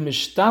everyone to be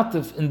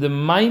mishtatif in the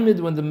maimid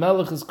when the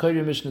melech is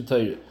kriya mishnah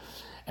Torah.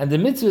 And the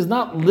mitzvah is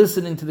not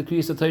listening to the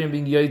kriyas HaTorah and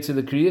being yaitze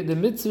the kriya. The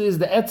mitzvah is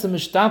the etzem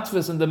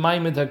mishtatifus in the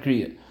maimid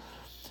ha-kriya.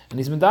 And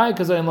he's medayik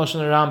kazay in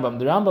Lashon Rambam.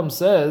 The Rambam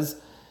says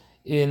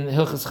in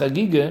Hilchas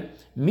Chagiga,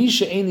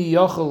 Misha eini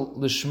yochel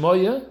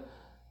l'shmoya,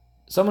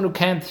 someone who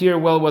can't hear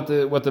well what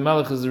the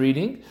melech is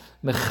reading,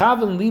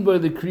 mechaven libo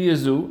the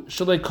kriyazu,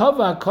 shalei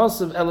kava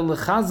hakosav ela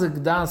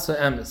lechazik das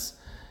ha'emes,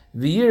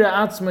 v'yira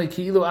atzmai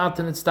ki'ilu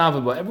atan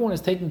etztavaba. Everyone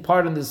is taking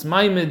part in this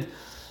maimid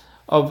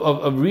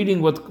of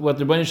reading what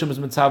the Rebbeinu Shem is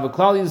mitzvah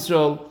Klal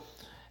Yisrael,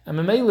 and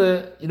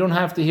memele, you don't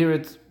have to hear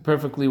it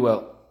perfectly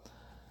well.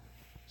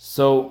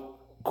 So,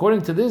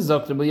 according to this,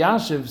 Dr.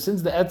 B'Yashiv,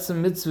 since the Etzem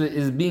mitzvah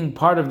is being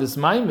part of this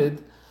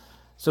maimid,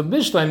 so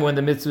bishleim when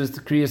the mitzvah is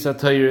to kriyas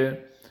HaTorah,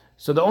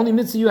 so the only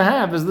mitzvah you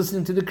have is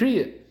listening to the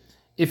kriya.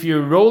 If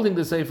you're rolling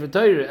the Sefer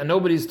Torah and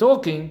nobody's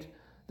talking,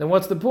 then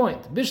what's the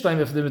point? Bishleim,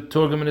 if the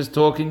Torgeman is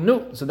talking,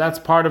 no. So that's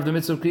part of the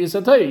mitzvah of kriyas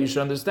HaTorah. You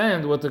should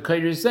understand what the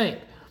Kaira is saying.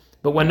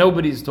 But when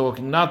nobody's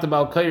talking, not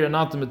about Kaira,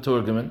 not the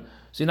Torgeman,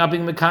 so you're not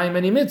being mekayim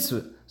any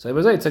mitzvah. So I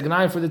was saying, it's a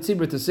gnai for the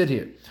tzibur to sit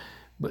here.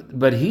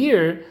 But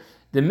here,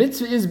 the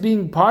mitzvah is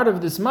being part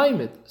of this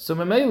maimid. So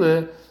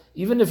memele,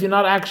 even if you're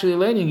not actually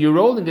learning, you're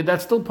rolling it,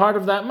 that's still part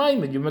of that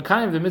maimid. You're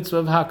mekayim the mitzvah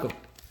of Hakel.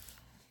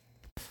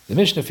 The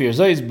Mishnah fears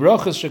is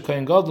brachas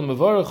shekohen gadol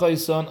mevarach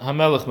ha'ison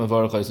hamelech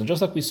mevarach ha'ison.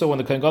 Just like we saw when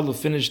the kohen gadol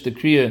finished the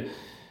kriya,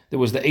 there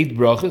was the 8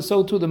 brachas.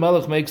 So too the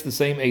melech makes the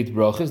same 8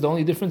 brachas. The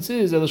only difference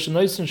is el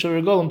shenoisen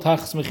shorigolem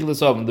tachas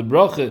mechilas oven. The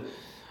bracha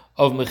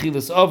of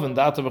mechilas oven,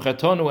 the atav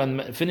v'chatonu,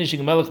 and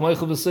finishing melech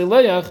moichel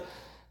v'seileach,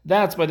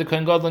 that's by the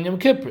kohen gadol on Yom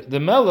Kippur. The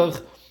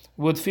melech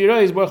would fear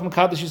is Baruch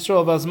Mekadosh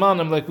Yisrael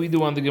Vazmanim like we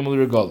do on the Gemul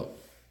Regalim.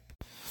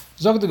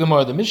 Zog the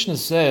Gemara, the Mishnah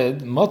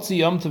said, Motzi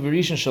Yom Tov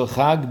Rishon Shel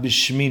Chag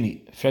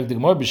B'Shmini. In fact, the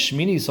Gemara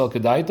B'Shmini Sal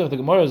Kedaitach, the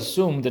Gemara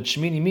assumed that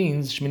Shmini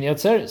means Shmini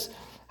Atzeres.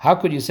 How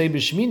could you say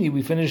B'Shmini?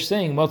 We finished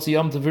saying Motzi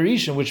Yom Tov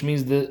Rishon, which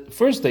means the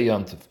first day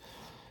Yom Tov.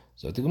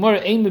 So the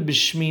Gemara ain't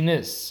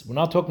B'Shminis. We're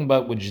not talking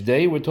about which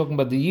day, we're talking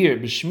about the year.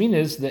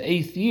 B'Shminis, the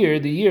 8th year,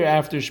 the year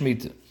after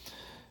Shemitah.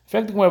 In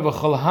fact, the Gemara of a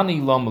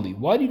chalhani lamali.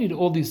 Why do you need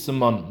all these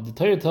simonim? The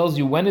Torah tells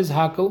you when is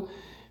Hakel,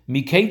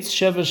 Mikates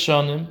Sheva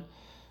Shanim,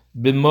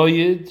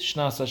 B'moyed,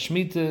 Shnas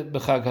HaShmita,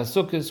 B'chag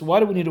HaSukkos. Why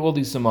do we need all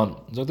these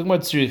simonim? So the Gemara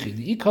tzrichi,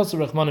 the Ikas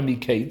Rachmana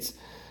Mikates,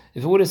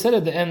 if it would have said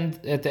at the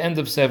end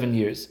of 7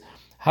 years,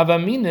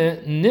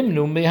 Havamine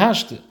Nimnu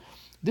Mehashte.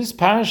 This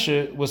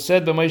parasha was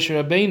said by Moshe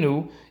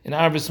Rabbeinu in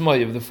Arvis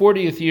Moyev, the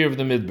 40th year of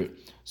the Midbar.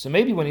 So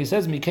maybe when he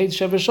says Mikates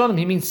Sheva Shanim,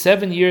 he means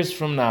 7 years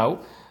from now.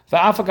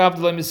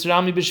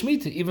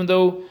 Even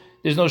though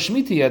there's no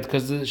Shemitah yet,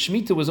 because the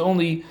Shemitah was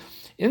only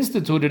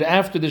instituted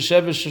after the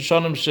Shevesh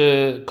Shoshanim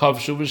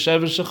Shekavshu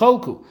v'Shevesh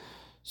Shecholku.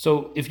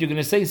 So if you're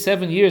going to say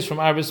 7 years from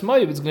Arvis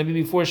Moav, it's going to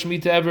be before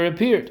Shemitah ever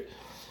appeared.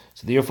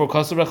 So therefore,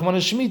 Kasser Rachman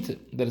is Shemitah,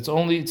 that it's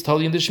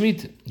totally in the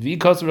Shemitah. V'i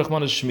Kasser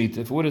Rachman is Shemitah.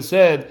 If it would have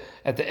said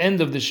at the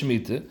end of the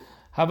Shemitah,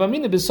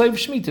 Havamina b'Soif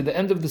Shemitah, the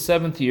end of the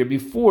 7th year,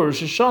 before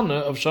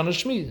Shoshana of Shana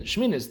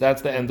Shminis,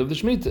 that's the end of the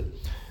Shemitah.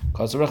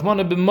 Kasser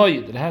Rachman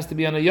b'Moyed, it has to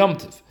be on a Yom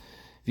Tov.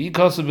 V'i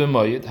Kasser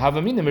b'Moyed,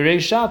 Havamina Mirei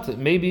Shata,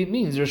 maybe it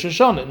means Rosh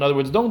Hashanah. In other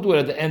words, don't do it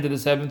at the end of the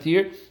 7th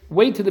year,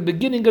 wait to the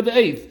beginning of the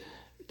 8th.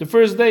 The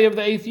first day of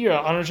the 8th year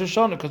on Rosh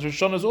Hashanah, because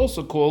Rosh Hashanah is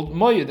also called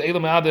Moyed.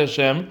 Elam Ad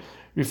Hashem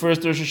refers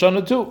to Rosh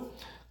Hashanah too.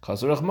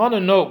 Kasser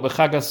Rachmana, no,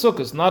 b'Chag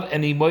HaSukkos, not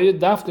any Moyed,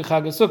 dafke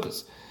Chag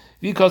HaSukkos.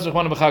 V'i Kasser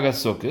Rachmana b'Chag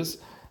HaSukkos,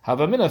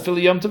 Havamina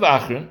fili Yom Tov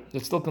Achron,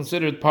 that's still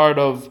considered part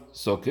of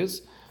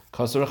Sukkos.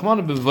 Kasser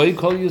Rachmana b'Vay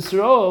Kol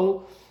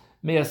Yisrael,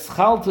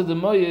 me'aschalta the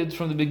Moyed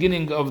from the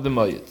beginning of the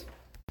Moyed.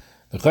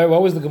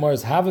 What was the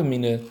Gemara's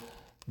Havamina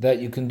that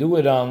you can do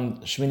it on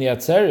Shmini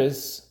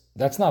Atzeres?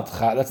 That's not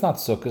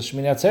Sukkot.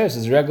 Shmini Atzeres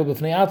is regel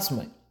b'fnei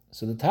atzmai.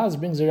 So the Taz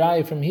brings a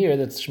raya from here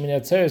that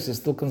Shmini Atzeres is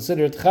still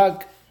considered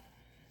Chag.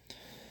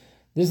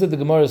 This is that the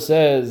Gemara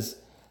says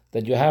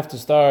that you have to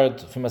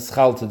start from a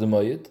schal to the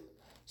moyed.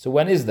 So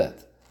when is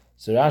that?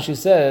 So Rashi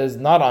says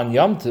not on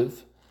Yom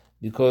Tov,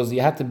 because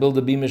you had to build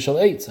the bima shel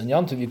eitz. On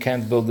Yom Tov you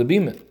can't build the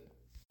bima.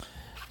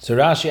 So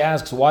Rashi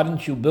asks, why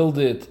didn't you build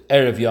it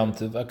Erev Yom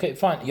Tov? Okay,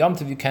 fine. Yom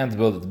Tov you can't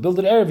build it. Build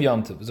it Erev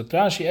Yom Tov. So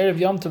Rashi, Erev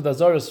Yom Tov, the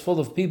Azor is full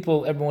of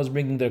people. Everyone was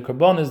bringing their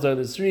karbonis, their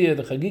Sriya,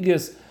 the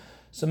Chagigas.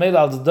 So Meila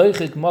al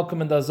Doichik,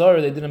 Mokum, and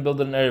Azor, they didn't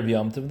build it in Erev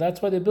Yom Tov.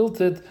 That's why they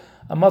built it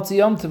on Matzi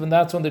Yom Tov, and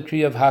that's when the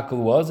Kriya of Hakel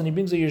was. And he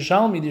brings a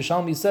Yerushalmi. The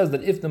Yerushalmi says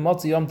that if the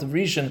Matzi Yom Tov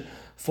Rishon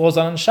falls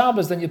on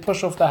Shabbos, then you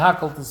push off the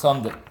Hakel to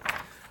Sunday.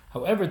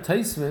 However,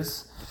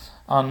 Taisvis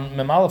on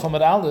Mem Aleph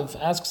Amud Aleph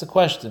asks a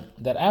question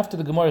that after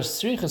the Gemara's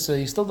Srichasa,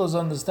 he still doesn't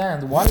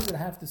understand why does it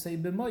have to say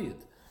b'moyed.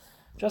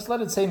 Just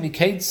let it say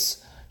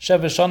Miketz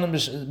Sheveshanim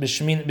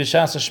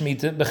b'Shas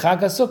Shmita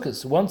b'Chag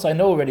HaSukkos. Once I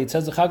know already, it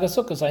says the Chag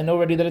HaSukkos, I know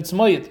already that it's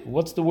moyed.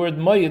 What's the word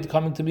moyed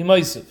coming to be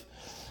moisiv?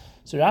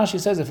 So Rashi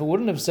says if it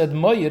wouldn't have said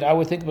moyed, I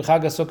would think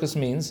b'Chag HaSukkos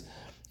means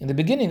in the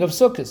beginning of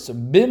Sukkos. So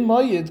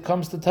b'moyed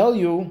comes to tell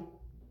you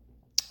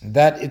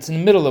that it's in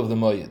the middle of the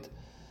moyed.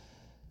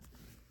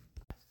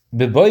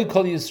 B'boy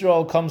Kol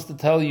Yisrael comes to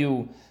tell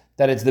you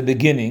that it's the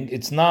beginning.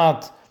 It's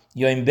not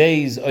Yom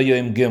Beis or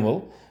Yom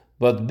Gimel.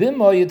 But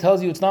B'moy, it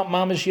tells you it's not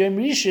Mamash Yom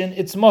Rishon,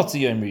 it's Motzi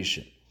Yom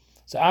Rishon.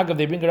 So Agav,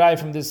 they bring a raya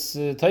from this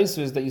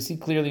Taisus that you see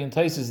clearly in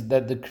Taisus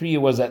that the Kriya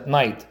was at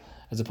night,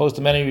 as opposed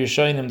to many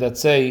Rishonim that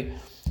say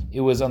it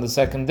was on the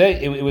second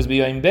day, it was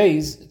B'yom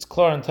Beis. It's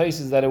clear in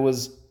Taisus that it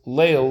was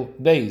Leil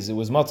Beis, it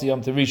was Motzi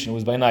Yom Rishon, it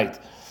was by night.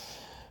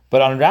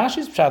 But on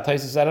Rashi's Pshat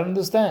Taisus, I don't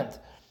understand.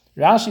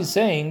 Rashi's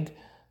saying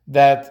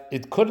that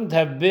it couldn't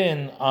have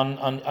been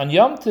on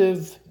Yom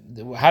Tiv.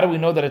 How do we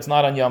know that it's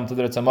not on Yom Tiv,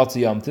 that it's a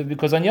Matzi Yom Tiv?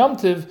 Because on Yom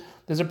Tiv,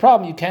 there's a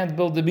problem, you can't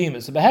build the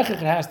bima. So Behechich, it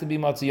has to be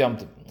Matzi Yom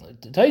Tiv.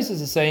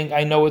 Taisus is saying,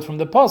 I know it from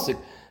the Pasuk.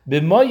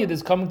 B'moyed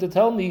is coming to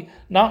tell me,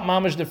 not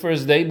Mamish the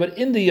first day, but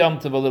in the Yom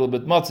Tiv a little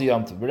bit, Matzi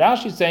Yom Tiv. But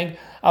Rashi is saying,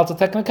 it's a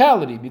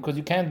technicality, because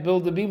you can't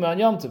build the bima on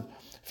Yom Tiv.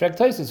 Fact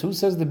Taisus, who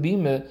says the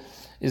bima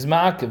is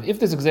ma'akev? If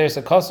there's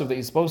Xeris HaKosov that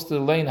you're supposed to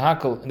lay in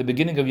Hakel in the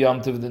beginning of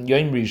Yom Tiv, then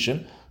Yom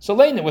Rishon, so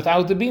lay it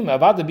without the bima.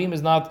 Avad the bima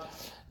is not,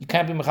 you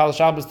can't be Mechal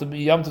Shabbos to be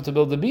Yom Tov to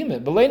build the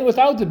bima, but lay it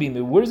without the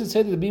bima. Where does it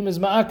say that the bima is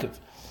ma'akev?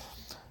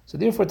 So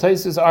therefore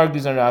Taisus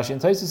argues on Rashi,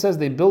 and Taisus says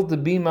they built the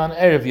bima on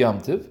Erev Yom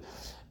Tiv,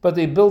 but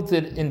they built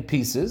it in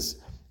pieces,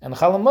 and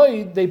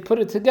Chalamoid, they put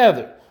it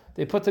together.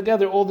 They put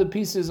together all the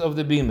pieces of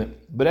the bima.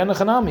 But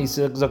Enochanami,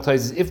 says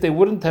Taisus, if they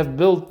wouldn't have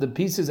built the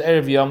pieces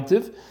Erev Yom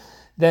Tiv,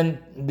 then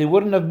they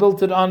wouldn't have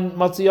built it on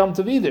Matzi Yom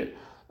Tov either,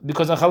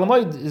 because a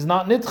Chalamoid is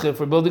not nitche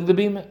for building the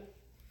bima.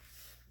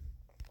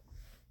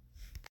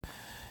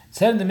 It's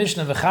said in the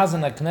Mishnah,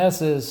 V'chazan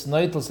HaKnesses,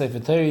 Noitel Sefer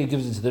Torah,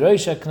 gives it to the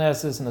Rosh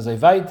HaKnesses, and as I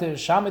weiter,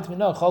 Shamit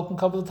Minah, Chalkin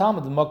Kabel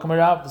Talmud, the Mokum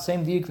Arav, the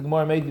same diak the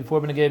Gemara made before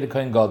B'negei the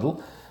Kohen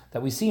Gadol,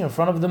 that we see in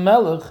front of the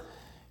Melech,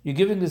 you're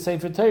giving the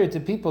Sefer Torah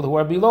to people who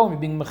are below him, you're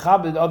being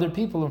mechabed other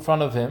people in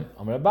front of him.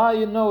 Amar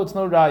Abaye, no, it's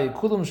no raya.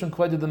 Kulam Shem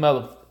Kved the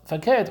Melech.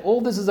 Faket,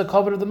 all this is a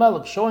cover of the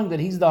Melech, showing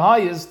that he's the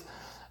highest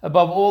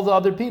above all the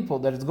other people,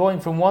 that it's going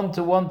from one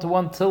to one to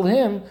one till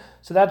him,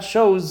 so that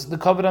shows the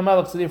cover of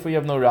Melech, so therefore you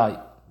have no raya.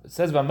 It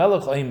says,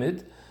 "V'melech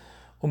oimid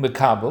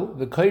umekabel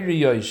v'koyri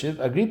yoshiv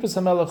Agrippas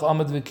hamelech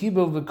amad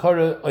v'kibel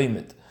v'kora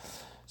oimid."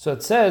 So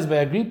it says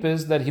by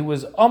Agrippas that he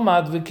was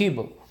amad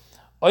v'kibel.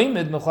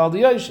 Oimid mechlal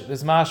yoshiv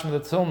is mashma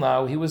that till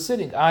now he was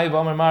sitting. Ayv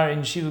amar mar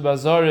in shiva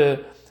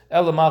bazare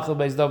ela machal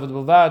beis David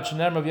b'lvad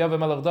shenerma v'yave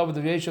melech David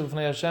v'yeshiv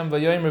l'fnei Hashem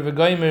v'yomer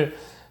v'gomer.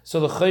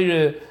 So the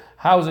chayre,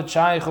 how is it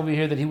shaykh over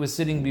here that he was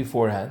sitting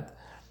beforehand?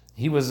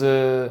 He was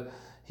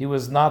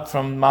not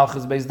from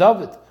Malchus beis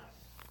David.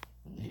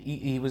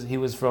 He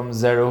was from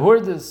Zera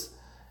Hurdas,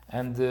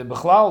 and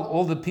Bechlal,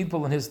 all the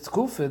people in his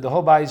Tkufa, the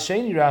whole Bayis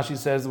Sheni, Rashi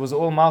says, was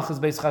all Malchus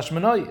Beis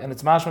Chashmonai, and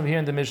it's mashma here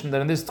in the Mishnah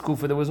that in this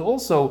Tkufa there was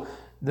also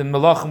the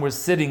Malachim were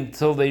sitting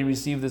till they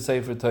received the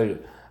Sefer Torah.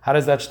 How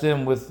does that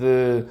stem with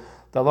the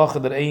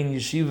halacha that ein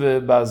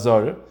yeshiva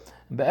ba'azar?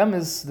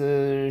 Be'emes,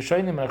 the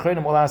Shoinim and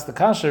Achronim all asked the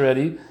kasha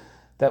already,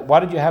 that why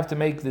did you have to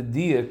make the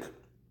diak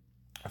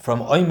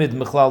from oimid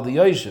mechlal di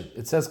yoshev?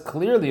 It says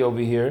clearly over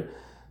here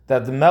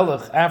that the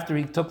Melech, after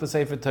he took the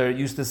Sefer Torah,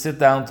 used to sit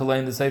down to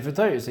learn the Sefer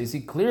Torah. So you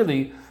see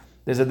clearly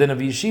there's a din of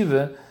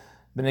yeshiva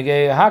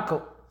b'negei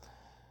hakel.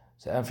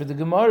 So after the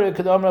Gemara,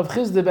 Kedamar of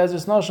Chizde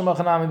be'ezris noshim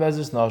achanami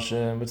be'ezris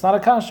noshim. It's not a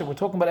kasha. We're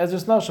talking about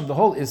ezris noshim. The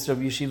whole Isra of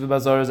yeshiva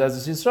bazar is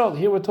ezris Yisrael.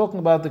 Here we're talking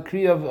about the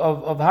kriya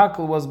of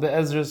hakel was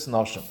be'ezris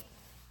noshim.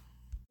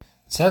 It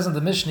says in the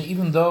Mishnah,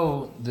 even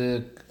though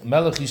the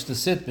Melech used to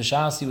sit,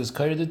 b'shas he was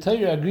kair the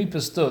Torah, Agrippa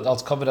stood,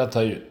 als covered at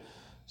Torah.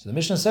 So the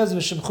Mishnah says,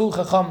 v'shibchu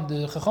chacham,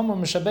 the chacham were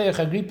mishabeich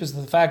Agrippa is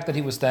the fact that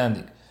he was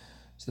standing.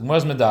 So the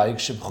Gemara's medayik,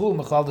 shibchu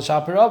mechlal the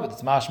shaper of it.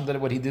 It's mashma that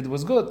what he did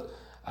was good.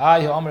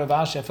 Ay ha'omer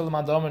avashi, afilim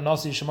ad omer,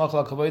 nasi shemachal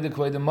al-kavoide,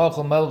 kavoide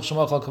machal, melech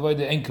shemachal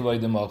al-kavoide, ein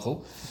kavoide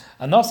machal.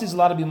 A nasi is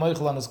allowed to be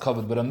meichel on his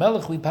covet, but a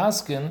melech we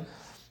paskin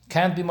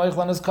can't be meichel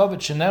on his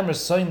covet. Shenemer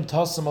soim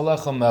tasim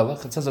alecha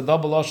melech. It says a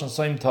double lashon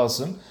soim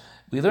tasim.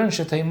 We learn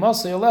shetei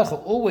masay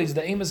alecha. Always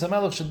the amos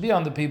hamelech should be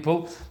on the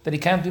people that he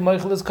can't be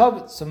meichel his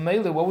covet. So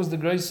Mele, what was the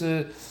grace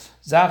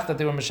zach that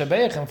they were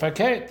mishabeich and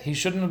farkeret? He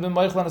shouldn't have been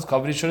meichel on his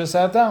covet. He should have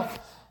sat down.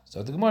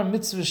 So the Gemara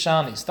mitzvah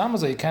shani.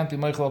 Stamazah you can't be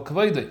meichel al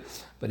kavoide.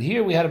 But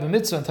here we had a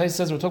mitzvah, and Tais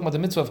says we're talking about the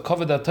mitzvah of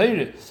kavod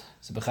HaTorah.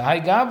 So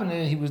b'chahai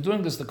gavne, he was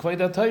doing this, the kavod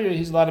HaTorah,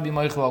 he's allowed to be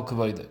meichel al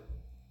kavod.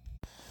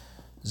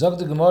 Zog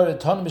the Gemara,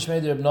 Ton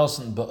B'shmei Reb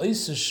Nosson,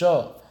 ba'is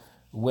shah,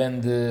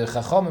 when the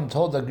Chachamim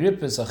told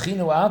Agrippus,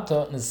 Achinu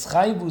ata,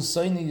 neschayvu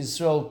soini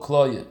Yisrael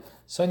kloye.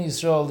 Soini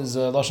Yisrael is a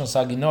Lashon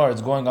Saginor,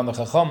 it's going on the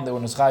Chacham, they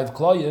were neschayv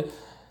kloye,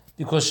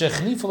 because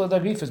shechnifu ad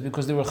Agrippus,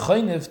 because they were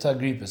chaynev to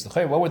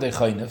Agrippus. What were they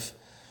chaynev?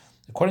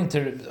 According to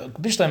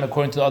Bishleim,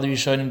 according to the other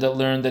Yishanim that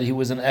learned that he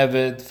was an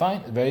Eved,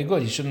 fine, very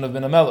good, he shouldn't have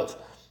been a Melech.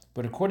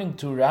 But according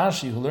to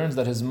Rashi, who learns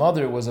that his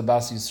mother was a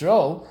Bas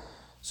Yisrael,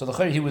 so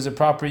he was a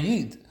proper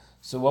Yid.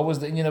 So what was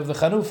the Inyan of the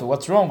Chanufa?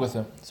 What's wrong with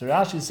him? So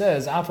Rashi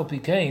says, Afal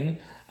Pikein,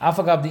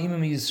 Afagav the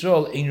Imam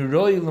Yisrael, Ein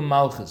Roi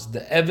L'Malchus, the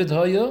Eved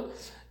Hoya,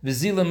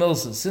 V'zila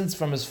Milsa. Since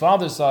from his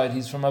father's side,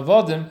 he's from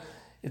Avodim,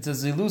 it's a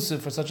zilusive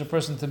for such a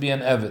person to be an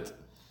Eved.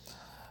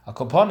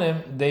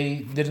 Akoponim, they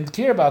didn't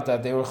care about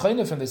that. They were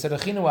chaynef and they said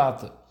achinu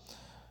ata.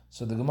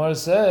 So the Gemara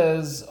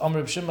says,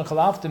 Amr b'shim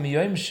mechalafte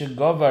miyoyim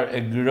shegovar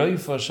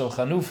egroifa shel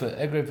chanufa.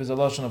 Egroif is a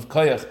lashon of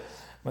koyach.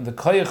 When the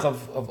koyach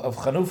of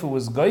chanufa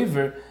was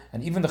goiver,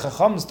 and even the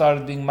chacham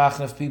started being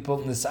machnef people,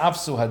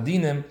 nisafsu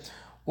hadinim,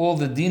 all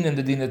the dinim,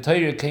 the din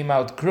Torah came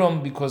out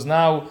krum, because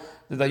now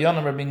the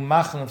dayanim are being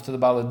machnef to the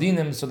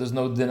baladinim, so there's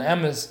no din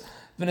emes.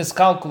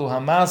 V'niskalkulu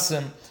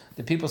hamasim,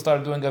 the people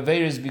started doing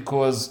averis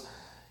because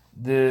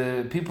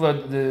the people are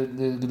the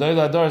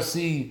Gedolei Hador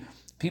see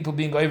people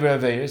being over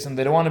Averis and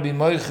they don't want to be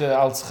moiche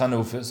als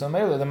chanufa. So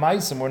Mele, the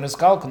Maisim were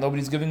neskalka,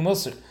 nobody's giving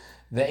musr.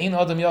 Ve'ein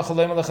adam yachal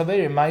leim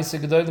alachaveri, Maise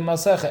Gedolei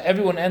Masecha.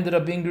 Everyone ended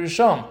up being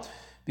Gershom,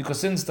 because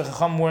since the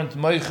Chacham weren't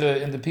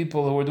moiche in the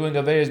people who were doing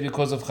Averis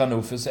because of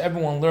chanufa, so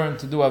everyone learned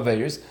to do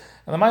Averis.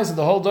 And the Maise,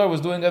 the whole door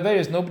was doing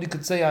Averis. Nobody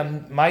could say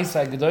on Maise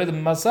Gedolei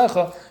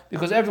Masecha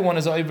because everyone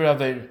is over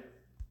Averis.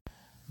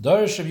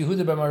 Darish of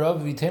Yehuda ben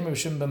Marav v'Temer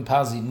Shim ben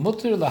Pazi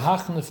mutter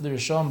lahachnef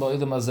l'rishon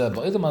ba'olam hazeh.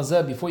 Ba'olam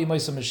hazeh, before you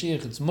Yemasa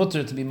Mashiach, it's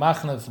mutter to be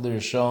machnef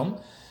l'rishon.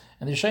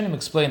 And the Rishonim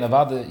explain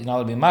avada you're not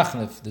to be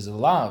machnef. There's a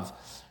lav.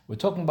 We're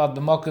talking about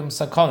the makom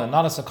sakana,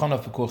 not a sakana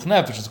of pekuach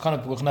nefesh. A sakana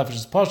of pekuach nefesh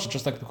is pasha,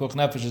 just like pekuach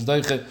nefesh is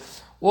doiche.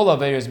 All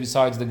of areas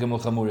besides the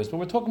gimel chamuris. But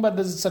we're talking about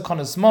there's a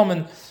sakana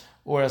smomen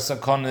or a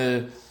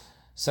sakana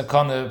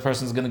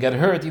person is going to get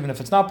hurt, even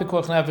if it's not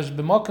pekuach nefesh.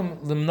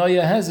 B'makom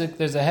limnoya hezik,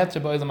 there's a heter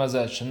ba'olam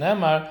hazeh.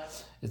 Shenemar.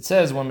 It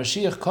says when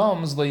Mashiach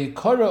comes, lo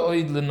yikara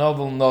oid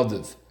lenovel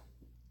nodiv.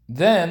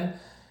 Then,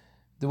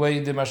 the way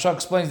the Mashak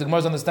explains, the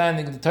Gemara's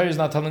understanding, the Torah is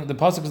not telling, the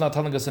pasuk is not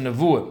telling us in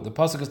Nevuah. The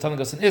pasuk is telling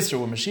us in Isra.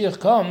 When Mashiach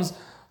comes,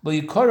 lo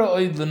yikara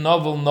oid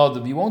lenovel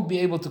nodiv. You won't be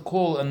able to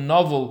call a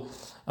menovel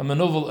a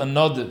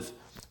nodiv.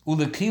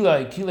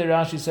 Ulekilai, Kilai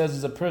Rashi says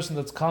is a person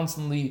that's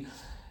constantly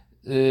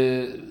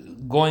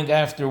going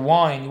after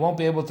wine. You won't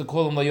be able to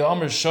call him lo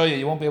ya'amr shoya.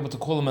 You won't be able to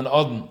call him an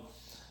adon.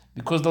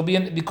 Because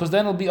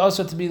then it'll be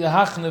also to be the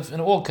hachnef in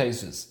all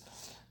cases.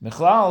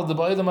 Mechlal the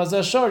ba'olam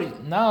hazeh shari.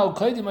 Now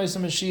kodim Yemasa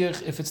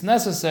Mashiach, if it's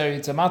necessary,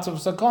 it's a matter of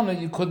sakana,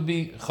 you could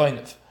be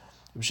chaynef.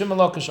 Reb Shimon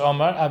Lakish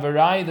Amar, I have a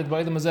rai that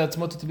ba'olam hazeh it's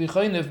mutter to be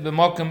chaynef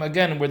b'makom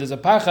again where there's a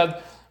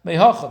pachad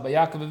mehacha. By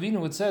Yaakov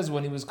Avinu it says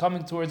when he was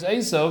coming towards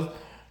Esav,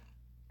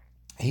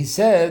 he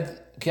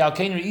said ki al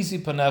kein reisi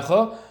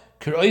panecha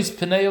k'rois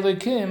pnei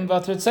Elokim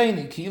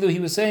v'atretzeini. Ki'ilu he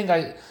was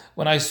saying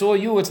when I saw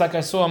you, it's like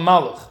I saw a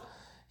malach.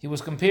 He was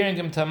comparing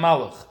him to a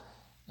malach.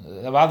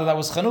 Rather, that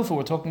was chanufa.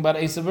 We're talking about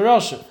Esav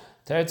Rasha.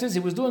 Teretz is he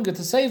was doing it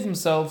to save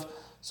himself,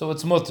 so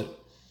it's mutter.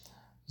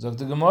 Zok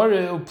the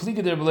Gemara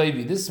upligeder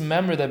b'levi. This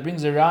member that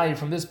brings a raya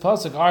from this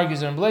pasuk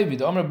argues on b'levi.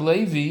 The Omer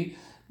b'levi.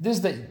 This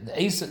the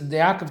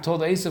Yaakov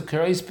told Esav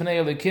kareis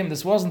pnei Elokim.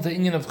 This wasn't the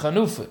inyan of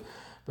chanufa,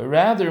 but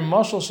rather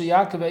Moshel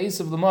Sheyakav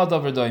Esav L'Mad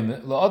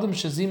Avardoime L'Adam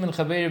Shazimin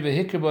Chaver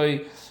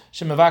V'Hikriboy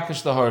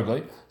Shemavakish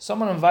L'Hargoy.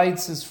 Someone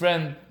invites his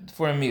friend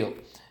for a meal,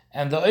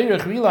 and the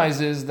Eirich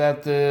realizes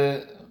that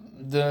the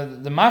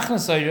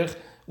Machnas Eirich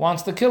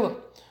wants to kill him.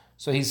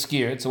 So he's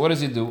scared. So what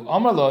does he do?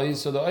 Amar Loi.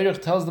 So the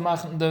Eirich tells the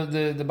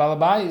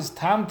Balabai is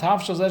Tam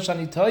Tavshal Zeh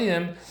Shani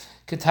Toyim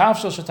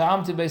Ketavshal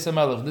Sheta'amti Beis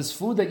HaMelech. This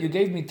food that you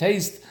gave me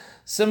tastes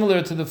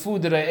similar to the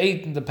food that I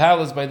ate in the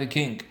palace by the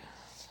king.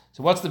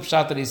 So what's the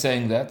pshat that he's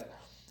saying that?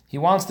 He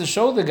wants to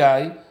show the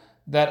guy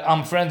that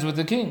I'm friends with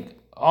the king.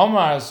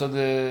 Omar, so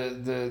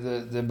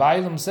the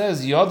Bailam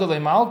says,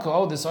 Yodele Malka,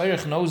 oh, this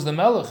Eirich knows the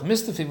Melech,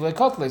 Mistafi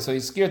V'lekotle, so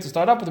he's scared to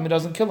start up with him, he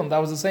doesn't kill him. That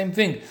was the same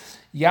thing.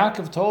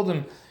 Yaakov told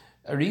him,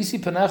 Arisi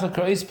Panecha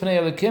Krois Pnei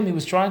Elikim, he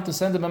was trying to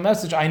send him a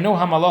message, I know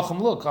how Malachim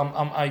look,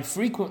 I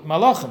frequent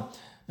Malachim.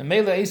 The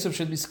Mela Esav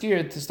should be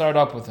scared to start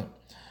up with him.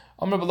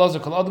 Omar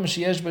Belazar, Kol Adam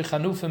Sheyesh Bei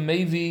Chanufa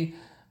Mevi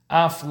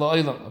Af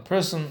La'olam. A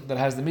person that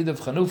has the mid of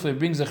Chanufa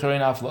brings a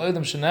Charein Af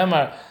La'olam.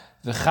 Shenemar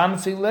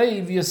V'chanfi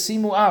Lei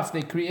V'yasimu Af.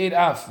 They create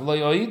Af.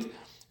 Lo'yoid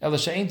Ela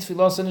She'ein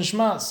Tfilas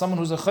Nishma. Someone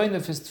who's a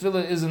Chaynef, his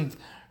Tfilah isn't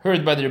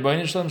heard by the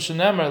Rebbeinu Shalom.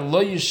 Shenemar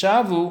Lo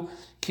Yishavu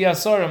Ki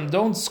Asarim.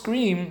 Don't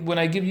scream when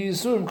I give you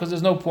Yisurim because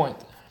there's no point.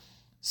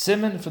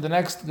 Simen, for the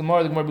next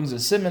Gemara, the Gemara brings a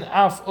Simen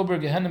Af Ober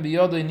Gehenim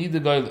B'yodai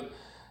Nida Goyle.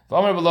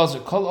 Someone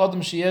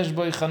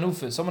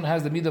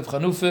has the mid of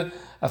chanufa.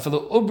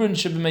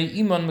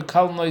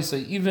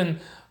 Even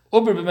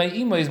uber b'mei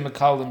ima is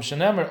mekalim.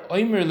 Shenemer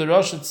oimer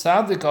l'rosh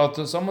tzaddik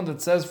auto. Someone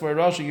that says for a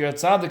rosh you're a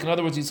tzaddik. In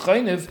other words, he's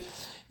chaynev.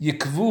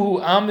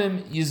 Yikvuhu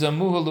amim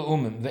yizamuhu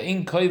leumim.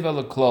 Ve'in koiva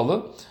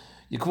leklala.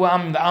 Yikvuhu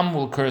amim, the am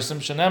will curse him.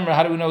 Shenemer,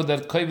 how do we know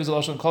that koiva is a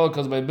lashon klala?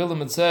 Because by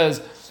Bilam it says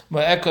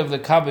ma'ekov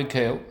lekabe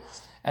keil.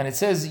 And it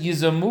says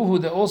Yizamuhu,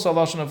 that also a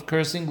lashon of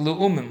cursing,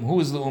 Le'umim. Who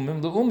is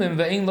Le'umim? Le'umim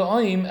ve'ein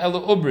la'oim el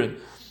ubrin.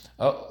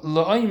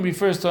 La'oim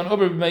refers to an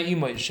ubr b'mei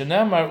imoy.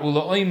 Shenamar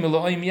u'la'oim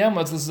la'oim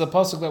yamatz. This is a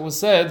pasuk that was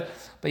said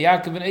by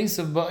Yaakov and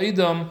Esav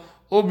ba'idam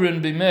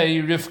ubrin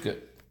b'mei Rivka.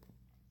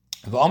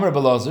 V'amar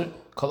Belazar,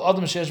 Kol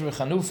Adam sheyesh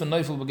v'chanufa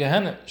noifel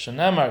b'gehenem.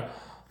 Shenamar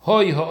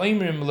hoi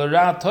ha'oimrim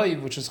l'ra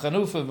toiv, which is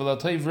chanufa v'la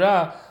toiv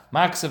ra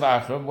maksev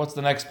achrav. What's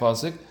the next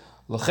pasuk?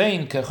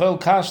 L'chein kechol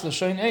kash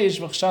l'shoin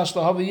eish v'chshash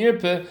l'havi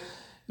yirpe.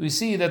 We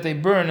see that they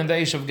burn in the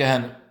Eish of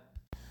Gehenna.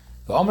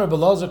 V'omer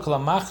Belazar kol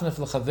ha'machnef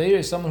l'chaveir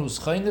is someone who's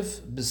chaynef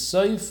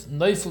b'soif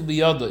neifel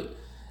b'yadoi.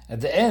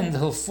 At the end,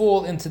 he'll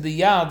fall into the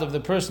yad of the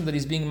person that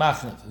he's being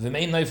machnef.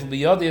 V'mein neifel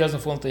b'yadoi, he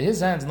doesn't fall into his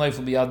hands.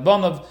 Neifel b'yad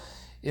bonav,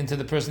 into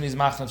the person he's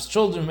machnef's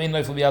children. V'mein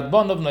neifel b'yad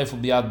bonav, neifel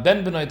b'yad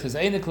ben benoit, his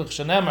einiklich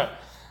shenemer.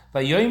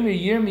 V'yomer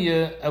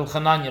Yirmiyah el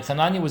Chananya.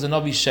 Chananya was a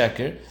Navi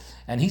Sheker,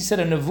 and he said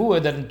a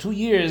nevuah that in 2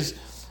 years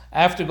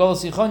after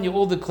Golus Yichanya,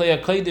 all the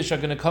Klei HaKodesh are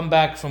going to come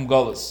back from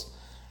Golus.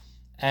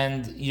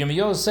 And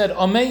Yirmiyahu said,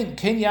 Amen,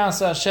 Ken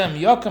Yasa Hashem,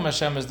 Yokam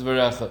Hashem is the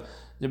Verecha.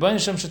 The Rebbeinu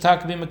Shem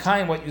Shatak be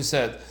Mekayim, what you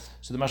said.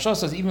 So the Mashal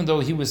says, even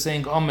though he was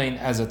saying Amen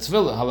as a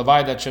Tefillah,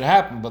 halavai that should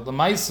happen, but the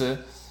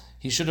Maisa,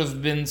 he should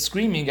have been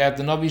screaming at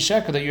the Navi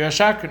Sheker that you're a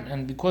Shakran,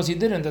 and because he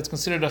didn't, that's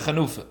considered a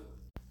Chanufa.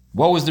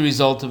 What was the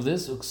result of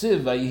this?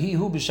 Uksiv,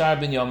 Vayihihu B'shar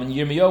ben Yamin.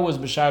 Yirmiyahu was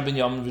B'shar ben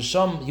Yamin.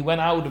 Visham, he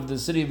went out of the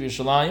city of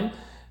Yerushalayim.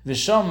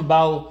 Visham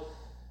Bal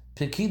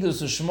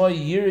Pekidus Ushmoy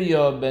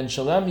Yiriyah ben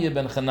Shalemiyah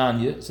ben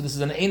Chananya. So this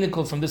is an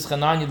enikal from this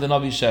Chananya, the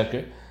Navi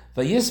Sheker.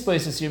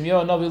 Vayispace is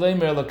Yirmiyahu Navi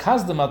Leimer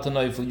Lakazdam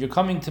Atanoifel. You're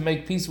coming to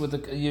make peace with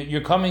the.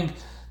 You're coming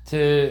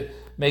to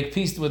make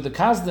peace with the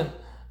Kazdam.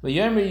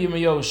 Vayomer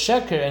Yirmiyahu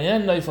Sheker and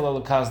Yen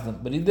Noifel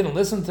Lakazdam. But he didn't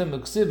listen to him.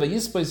 Uksiv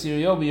Vayispace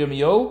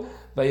Yirmiyahu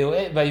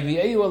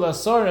Vayivi'eu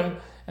Alasorim,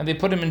 and they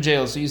put him in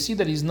jail. So you see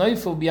that he's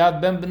Noifel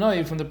Biad Ben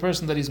Benoy from the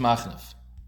person that he's Machnef.